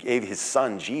eternity. He gave his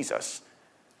son, Jesus.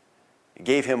 He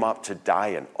gave him up to die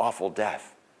an awful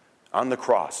death on the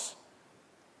cross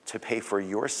to pay for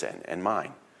your sin and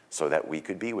mine so that we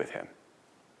could be with him.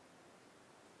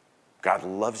 God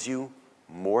loves you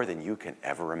more than you can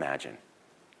ever imagine.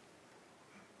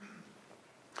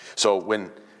 So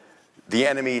when the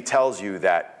enemy tells you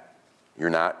that you're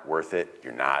not worth it,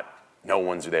 no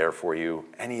one's there for you,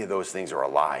 any of those things are a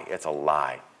lie. It's a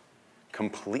lie.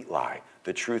 Complete lie.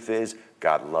 The truth is,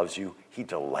 God loves you. He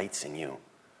delights in you.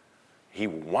 He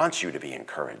wants you to be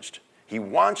encouraged. He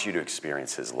wants you to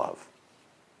experience his love.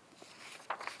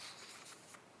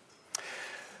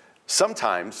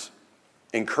 Sometimes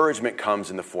encouragement comes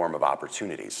in the form of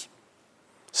opportunities.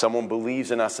 Someone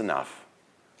believes in us enough,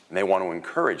 and they want to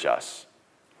encourage us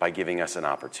by giving us an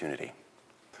opportunity.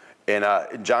 In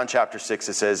John chapter 6,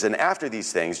 it says, and after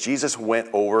these things, Jesus went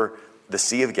over the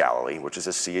Sea of Galilee, which is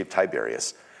the Sea of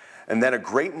Tiberias. And then a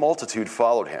great multitude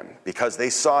followed him, because they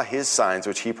saw his signs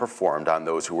which he performed on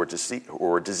those who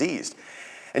were diseased.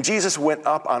 And Jesus went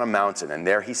up on a mountain, and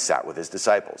there he sat with his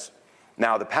disciples.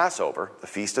 Now the Passover, the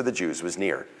feast of the Jews, was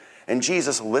near. And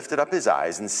Jesus lifted up his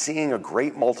eyes, and seeing a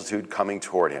great multitude coming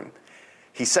toward him,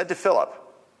 he said to Philip,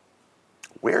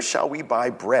 "Where shall we buy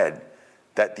bread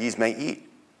that these may eat?"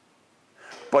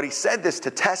 But he said this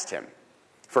to test him,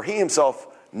 for he himself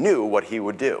knew what he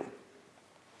would do.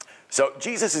 So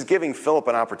Jesus is giving Philip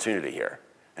an opportunity here.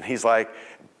 And he's like,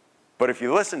 but if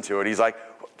you listen to it, he's like,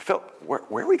 "Philip,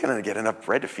 where are we going to get enough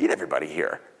bread to feed everybody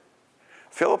here?"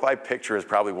 Philip, I picture, is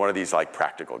probably one of these like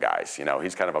practical guys. You know,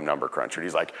 he's kind of a number cruncher.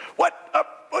 He's like,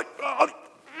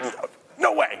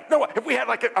 no way. If we had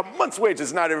like a month's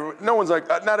wages, not everyone's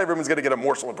going to get a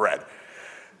morsel of bread.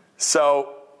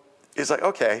 So he's like,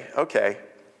 okay.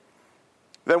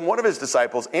 Then one of his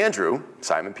disciples, Andrew,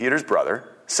 Simon Peter's brother,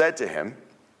 said to him,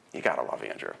 you got to love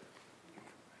Andrew.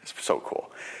 It's so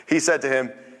cool. He said to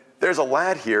him, "There's a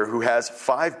lad here who has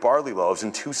 5 barley loaves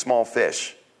and 2 small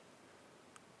fish.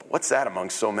 But what's that among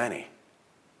so many?"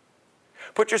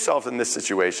 Put yourself in this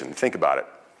situation. Think about it.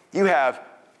 You have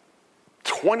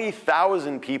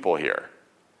 20,000 people here,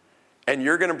 and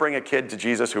you're going to bring a kid to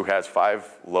Jesus who has 5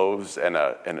 loaves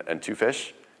and 2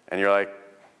 fish, and you're like,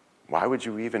 why would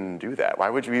you even do that? Why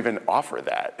would you even offer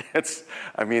that? That's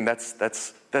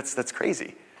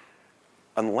crazy.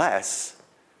 Unless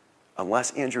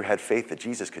Andrew had faith that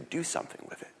Jesus could do something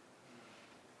with it.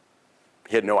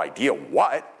 He had no idea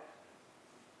what,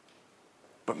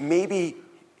 but maybe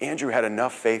Andrew had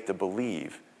enough faith to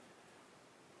believe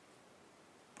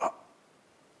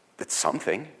that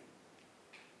something,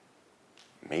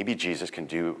 maybe Jesus can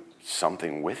do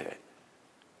something with it.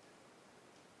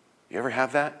 You ever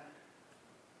have that?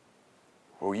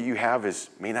 What you have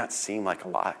may not seem like a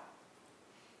lot,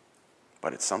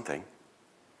 but it's something.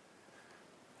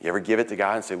 You ever give it to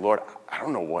God and say, "Lord, I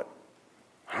don't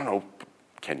know,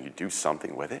 can you do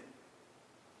something with it?"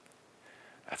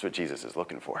 That's what Jesus is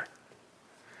looking for.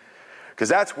 Because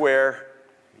that's where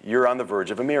you're on the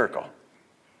verge of a miracle.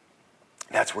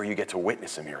 That's where you get to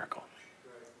witness a miracle.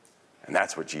 And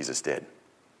that's what Jesus did.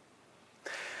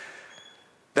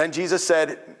 Then Jesus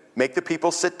said, "Make the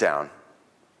people sit down."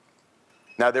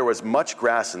 Now there was much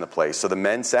grass in the place, so the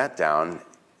men sat down,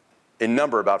 in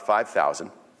number about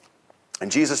 5,000.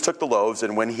 And Jesus took the loaves,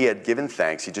 and when he had given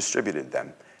thanks, he distributed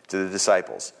them to the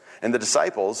disciples. And the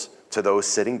disciples to those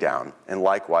sitting down, and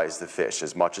likewise the fish,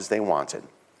 as much as they wanted.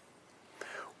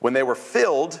 When they were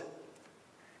filled,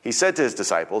 he said to his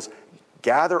disciples,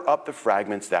 "Gather up the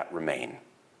fragments that remain,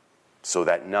 so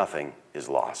that nothing is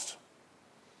lost."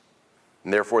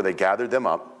 And therefore they gathered them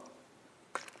up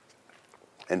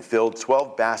and filled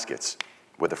 12 baskets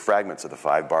with the fragments of the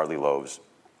 5 barley loaves,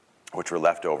 which were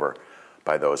left over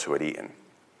by those who had eaten.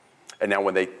 And now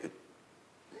in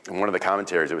one of the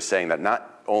commentaries, it was saying that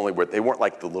not only they weren't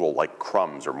like the little like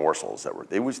crumbs or morsels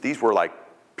these were like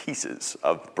pieces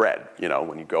of bread. You know,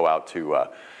 when you go out to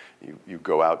you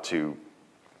go out to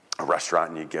a restaurant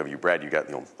and you give you bread, you got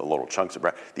the little chunks of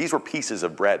bread. These were pieces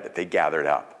of bread that they gathered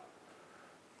up.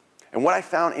 And what I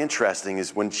found interesting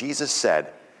is when Jesus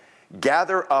said,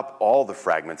 "Gather up all the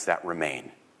fragments that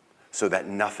remain, so that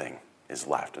nothing is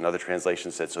left." Another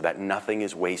translation said, "so that nothing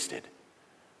is wasted."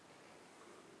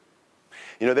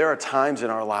 You know, there are times in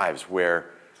our lives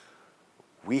where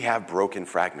we have broken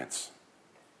fragments,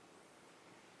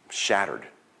 shattered.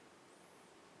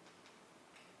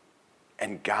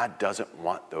 And God doesn't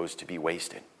want those to be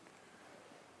wasted.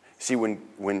 See,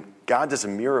 when God does a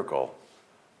miracle,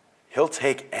 he'll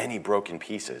take any broken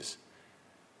pieces,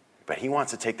 but he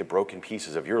wants to take the broken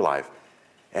pieces of your life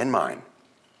and mine,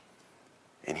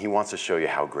 and he wants to show you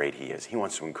how great he is. He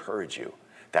wants to encourage you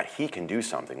that he can do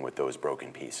something with those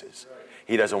broken pieces.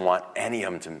 He doesn't want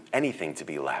anything to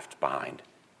be left behind,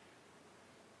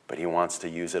 but he wants to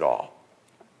use it all.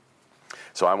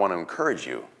 So I want to encourage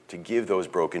you to give those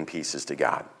broken pieces to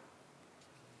God.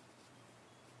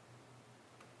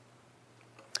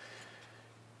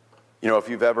 You know, if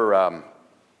you've ever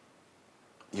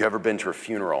been to a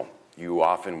funeral, you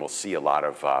often will see a lot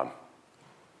of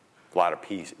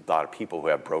people who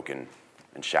have broken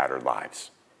and shattered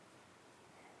lives.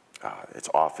 It's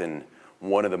often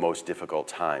one of the most difficult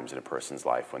times in a person's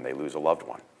life when they lose a loved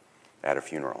one at a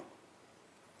funeral.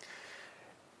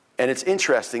 And it's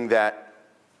interesting that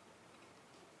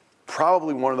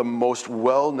probably one of the most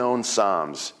well-known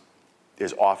Psalms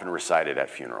is often recited at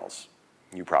funerals.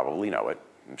 You probably know it.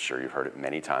 I'm sure you've heard it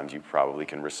many times. You probably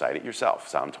can recite it yourself,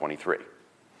 Psalm 23.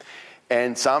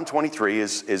 And Psalm 23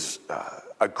 is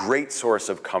a great source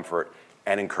of comfort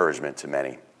and encouragement to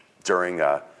many during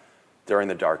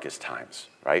the darkest times,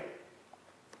 right?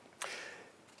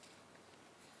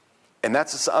 And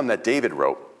that's a psalm that David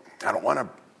wrote. I want to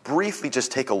briefly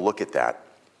just take a look at that.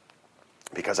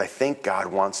 because I think God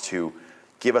wants to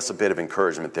give us a bit of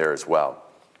encouragement there as well.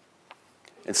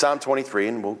 In Psalm 23,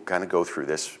 and we'll kind of go through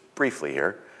this briefly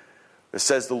here, it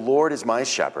says, "The Lord is my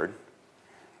shepherd.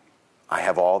 I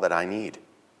have all that I need.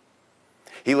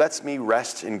 He lets me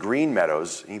rest in green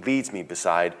meadows. He leads me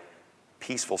beside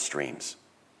peaceful streams.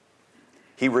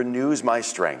 He renews my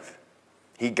strength.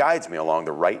 He guides me along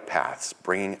the right paths,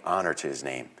 bringing honor to his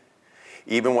name.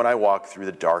 Even when I walk through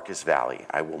the darkest valley,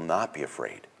 I will not be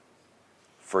afraid,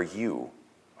 for you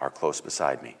are close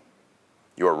beside me.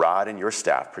 Your rod and your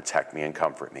staff protect me and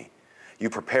comfort me. You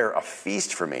prepare a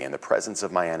feast for me in the presence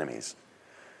of my enemies.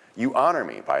 You honor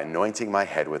me by anointing my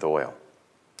head with oil.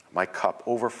 My cup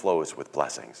overflows with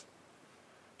blessings.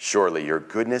 Surely your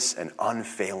goodness and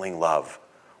unfailing love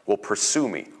will pursue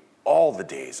me all the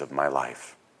days of my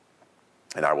life,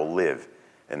 and I will live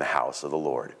in the house of the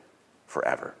Lord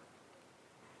forever."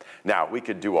 Now, we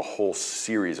could do a whole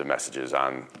series of messages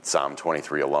on Psalm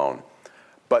 23 alone,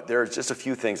 but there's just a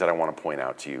few things that I want to point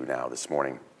out to you now this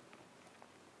morning.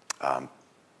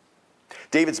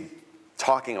 David's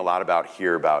talking a lot about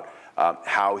here about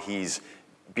how he's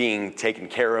being taken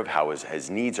care of, how his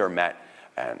needs are met,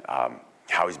 and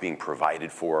how he's being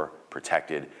provided for,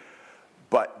 protected.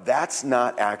 But that's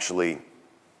not actually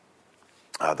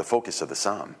the focus of the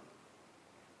psalm.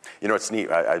 You know, it's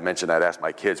neat. I mentioned I'd asked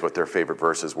my kids what their favorite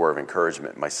verses were of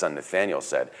encouragement. My son Nathaniel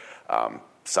said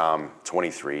Psalm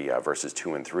 23, verses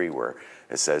 2 and 3, where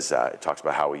it says, it talks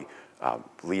about how he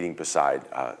leading beside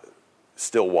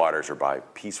still waters or by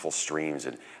peaceful streams,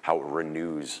 and how it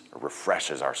renews or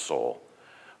refreshes our soul.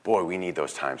 Boy, we need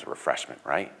those times of refreshment,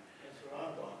 right?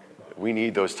 We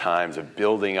need those times of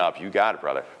building up. You got it,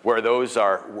 brother. Where those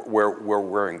are, where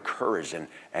we're encouraged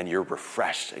and you're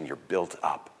refreshed and you're built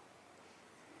up.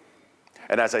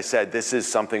 And as I said, this is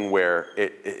something where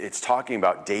it's talking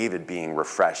about David being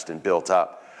refreshed and built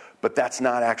up. But that's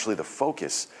not actually the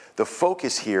focus. The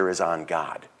focus here is on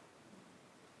God.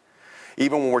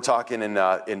 Even when we're talking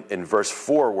in verse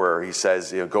 4 where he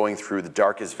says, going through the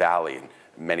darkest valley, and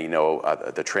many know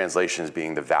the translation as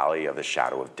being the valley of the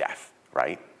shadow of death,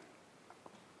 right?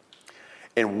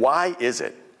 And why is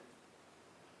it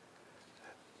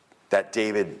that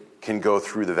David can go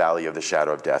through the valley of the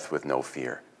shadow of death with no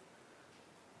fear?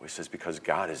 Well, he says, because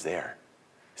God is there.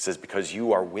 He says, because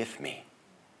you are with me.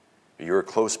 You're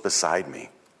close beside me.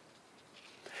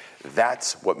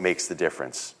 That's what makes the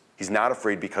difference. He's not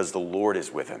afraid because the Lord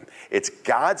is with him. It's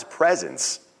God's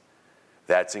presence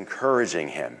that's encouraging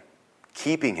him,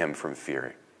 keeping him from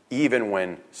fear, even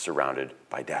when surrounded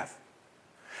by death.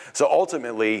 So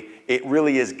ultimately, it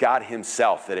really is God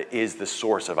himself that is the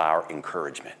source of our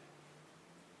encouragement.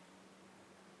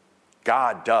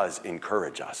 God does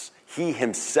encourage us. He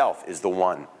himself is the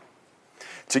one.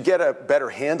 To get a better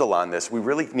handle on this, we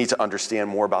really need to understand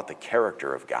more about the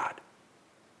character of God.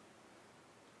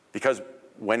 Because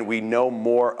when we know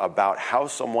more about how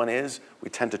someone is, we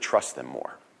tend to trust them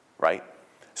more, right?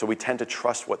 So we tend to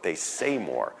trust what they say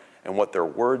more, and what their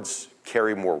words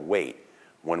carry more weight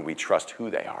when we trust who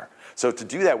they are. So to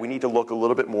do that, we need to look a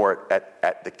little bit more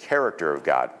at the character of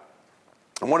God.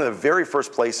 And one of the very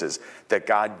first places that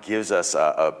God gives us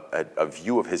a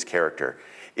view of his character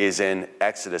is in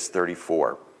Exodus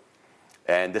 34.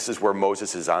 And this is where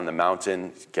Moses is on the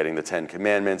mountain getting the 10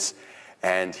 Commandments,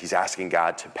 and he's asking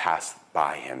God to pass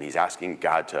by him. He's asking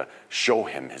God to show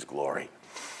him his glory.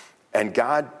 And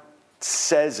God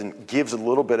says and gives a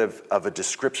little bit of a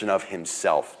description of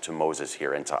himself to Moses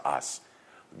here and to us,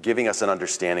 giving us an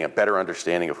understanding, a better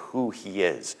understanding of who he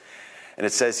is. And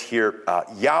it says here,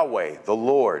 Yahweh, the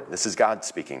Lord, this is God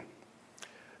speaking,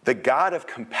 the God of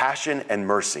compassion and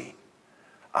mercy.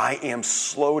 I am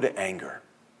slow to anger.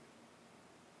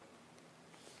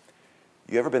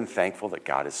 You ever been thankful that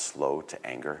God is slow to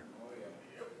anger?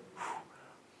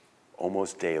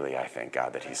 Almost daily, I thank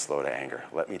God that he's slow to anger.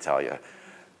 Let me tell you.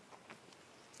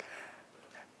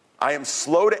 I am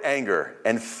slow to anger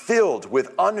and filled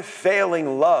with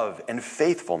unfailing love and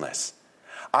faithfulness.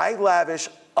 I lavish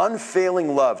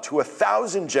unfailing love to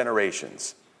 1,000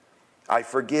 generations. I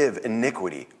forgive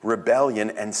iniquity, rebellion,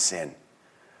 and sin.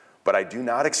 But I do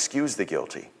not excuse the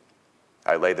guilty.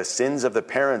 I lay the sins of the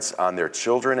parents on their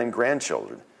children and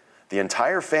grandchildren. The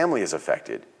entire family is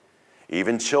affected,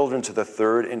 even children to the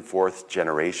 3rd and 4th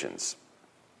generations.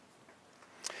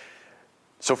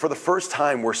 So for the first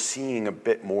time, we're seeing a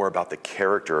bit more about the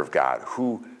character of God,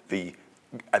 who the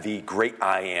great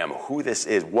I am, who this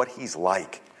is, what he's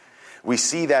like. We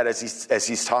see that as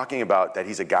he's talking about that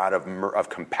he's a God of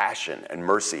compassion and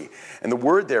mercy. And the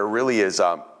word there really is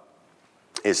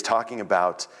talking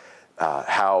about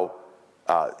how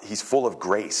he's full of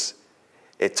grace.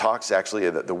 it talks actually,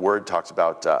 the word talks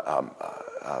about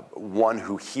one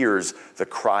who hears the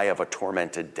cry of a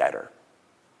tormented debtor.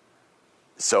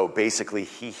 So basically,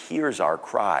 he hears our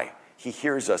cry. He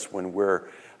hears us when we're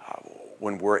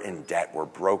in debt, we're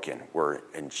broken, we're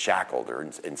shackled or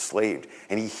enslaved.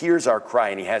 And he hears our cry,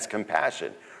 and he has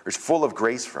compassion. He's full of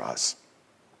grace for us.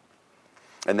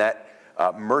 And that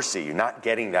mercy, you're not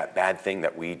getting that bad thing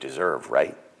that we deserve,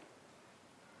 right?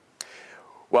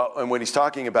 Well, and when he's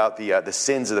talking about the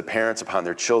sins of the parents upon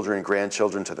their children and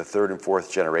grandchildren to the third and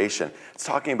fourth generation, it's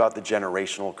talking about the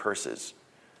generational curses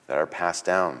that are passed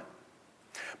down.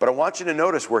 But I want you to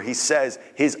notice where he says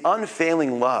his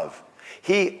unfailing love.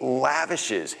 He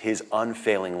lavishes his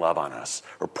unfailing love on us,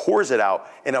 or pours it out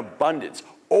in abundance,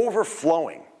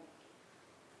 overflowing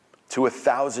to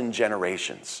 1,000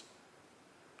 generations.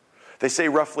 They say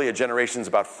roughly a generation is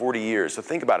about 40 years. So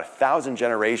think about 1,000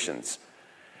 generations.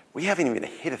 We haven't even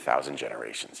hit 1,000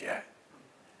 generations yet.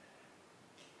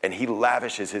 And he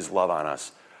lavishes his love on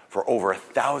us for over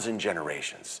 1,000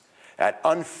 generations. That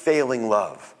unfailing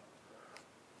love.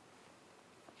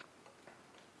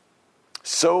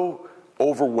 So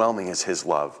overwhelming is his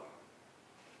love.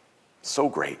 So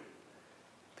great.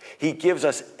 He gives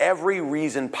us every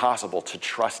reason possible to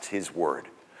trust his word.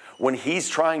 When he's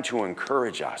trying to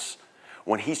encourage us,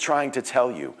 when he's trying to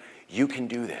tell you, you can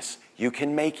do this, you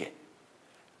can make it,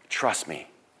 trust me.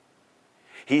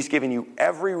 He's given you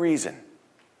every reason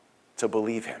to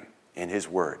believe him in his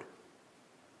word.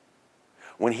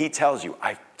 When he tells you,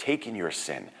 I've taken your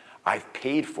sin, I've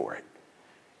paid for it,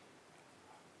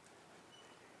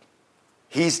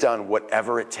 he's done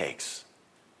whatever it takes.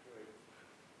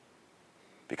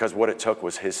 Because what it took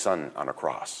was his son on a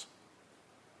cross,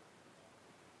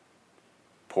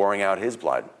 pouring out his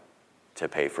blood to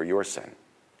pay for your sin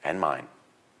and mine.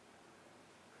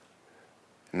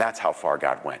 And that's how far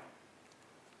God went.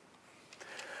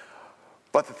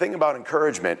 But the thing about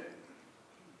encouragement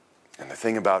and the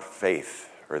thing about faith,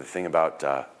 or the thing about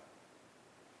the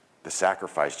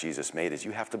sacrifice Jesus made, is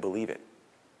you have to believe it.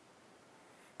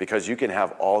 Because you can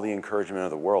have all the encouragement of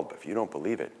the world, but if you don't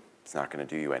believe it, it's not going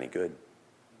to do you any good.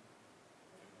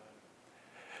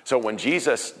 So when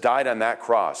Jesus died on that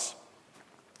cross,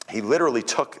 he literally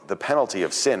took the penalty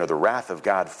of sin, or the wrath of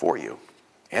God, for you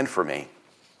and for me.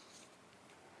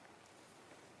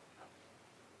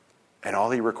 And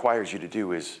all he requires you to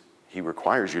do is, he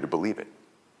requires you to believe it.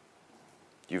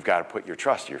 You've got to put your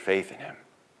trust, your faith in him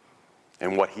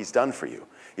and what he's done for you.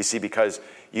 You see, because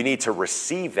you need to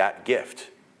receive that gift.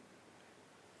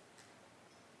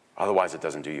 Otherwise, it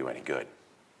doesn't do you any good.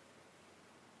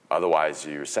 Otherwise,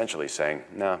 you're essentially saying,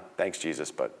 no, thanks,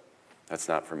 Jesus, but that's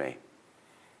not for me.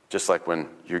 Just like when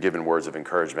you're given words of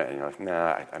encouragement and you're like,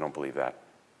 nah, I don't believe that.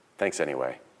 Thanks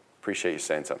anyway. Appreciate you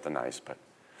saying something nice, but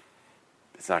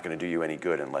it's not going to do you any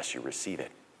good unless you receive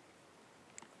it.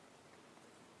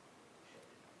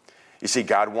 You see,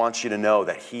 God wants you to know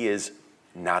that he is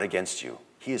not against you.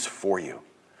 He is for you,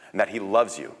 and that he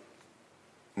loves you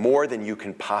more than you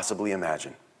can possibly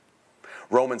imagine.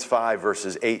 Romans 5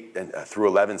 verses 8 through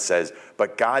 11 says,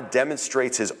 but God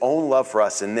demonstrates his own love for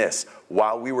us in this: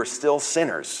 while we were still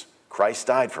sinners, Christ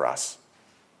died for us.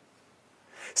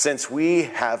 Since we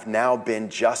have now been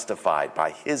justified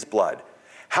by his blood,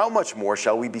 how much more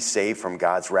shall we be saved from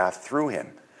God's wrath through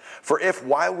him? For if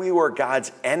while we were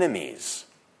God's enemies,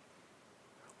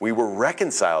 we were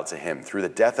reconciled to him through the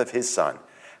death of his son,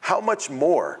 how much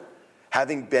more,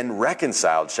 having been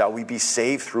reconciled, shall we be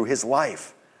saved through his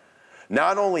life?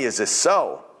 Not only is this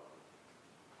so,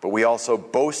 but we also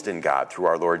boast in God through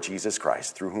our Lord Jesus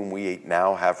Christ, through whom we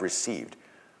now have received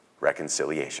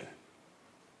reconciliation.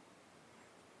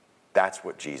 That's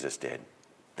what Jesus did.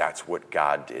 That's what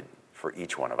God did for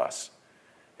each one of us,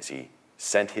 is he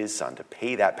sent his son to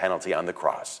pay that penalty on the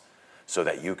cross so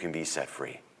that you can be set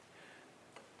free.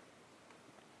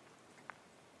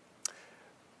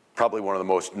 Probably one of the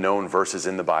most known verses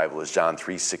in the Bible is John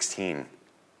 3:16.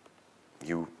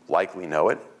 You likely know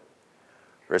it,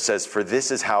 where it says, for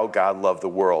this is how God loved the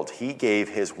world. He gave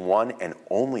his one and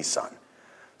only son,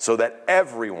 so that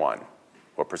everyone,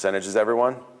 what percentage is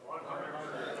everyone?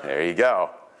 100%. There you go.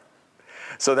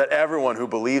 So that everyone who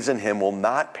believes in him will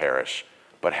not perish,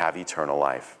 but have eternal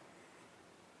life.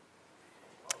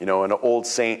 You know, an old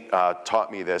saint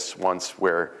taught me this once,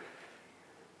 where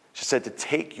she said to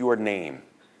take your name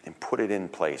and put it in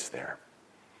place there.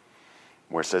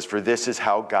 Where it says, for this is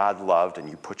how God loved, and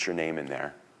you put your name in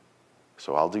there.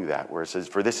 So I'll do that. Where it says,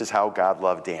 for this is how God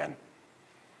loved Dan.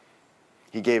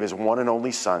 He gave his one and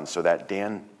only son so that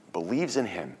Dan believes in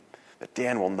him, that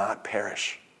Dan will not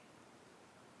perish,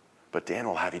 but Dan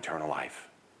will have eternal life.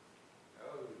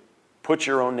 Put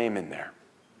your own name in there.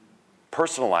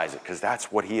 Personalize it, because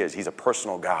that's what he is. He's a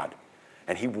personal God.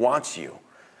 And he wants you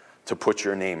to put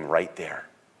your name right there.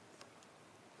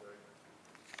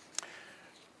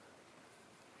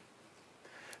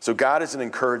 So God is an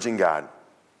encouraging God.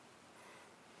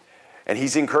 And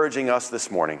he's encouraging us this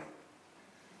morning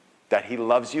that he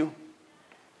loves you,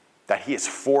 that he is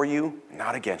for you,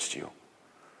 not against you,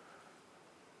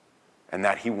 and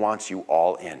that he wants you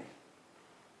all in.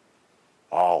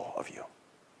 All of you.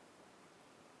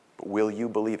 But will you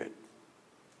believe it?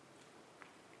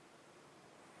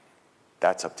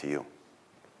 That's up to you.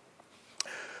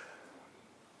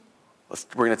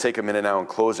 We're going to take a minute now and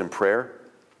close in prayer.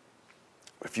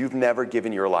 If you've never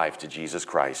given your life to Jesus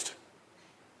Christ,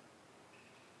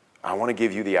 I want to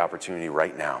give you the opportunity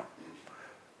right now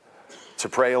to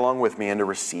pray along with me and to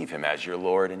receive him as your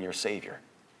Lord and your Savior.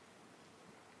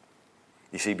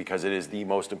 You see, because it is the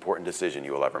most important decision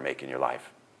you will ever make in your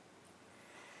life.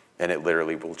 And it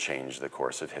literally will change the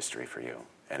course of history for you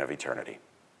and of eternity.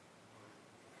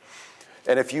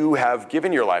 And if you have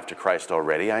given your life to Christ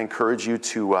already, I encourage you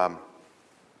to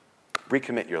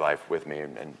recommit your life with me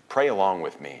and pray along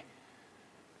with me.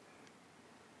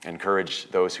 Encourage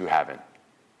those who haven't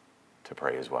to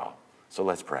pray as well. So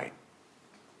let's pray.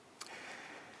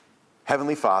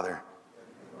 Heavenly Father,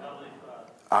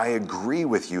 I agree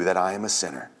with you that I am a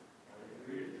sinner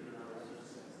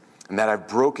and that I've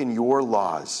broken your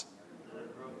laws,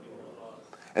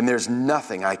 and there's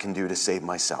nothing I can do to save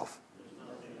myself.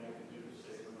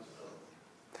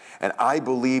 And I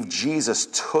believe Jesus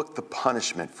took the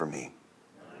punishment for me.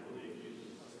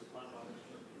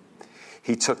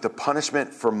 He took the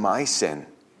punishment for my sin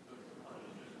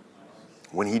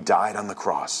when he died on the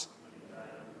cross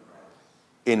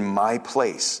in my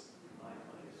place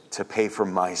to pay for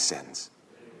my sins,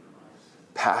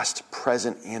 past,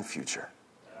 present, and future.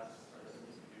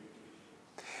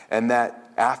 And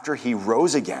that after he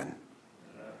rose again,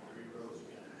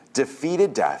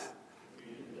 defeated death,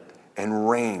 and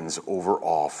reigns over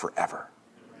all forever.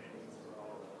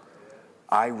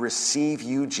 I receive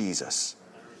you, Jesus,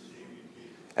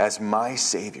 as my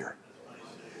Savior,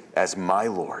 as my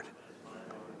Lord,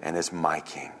 and as my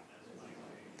King.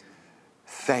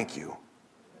 Thank you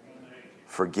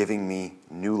for giving me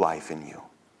new life in you.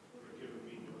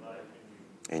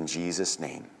 In Jesus'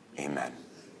 name, amen.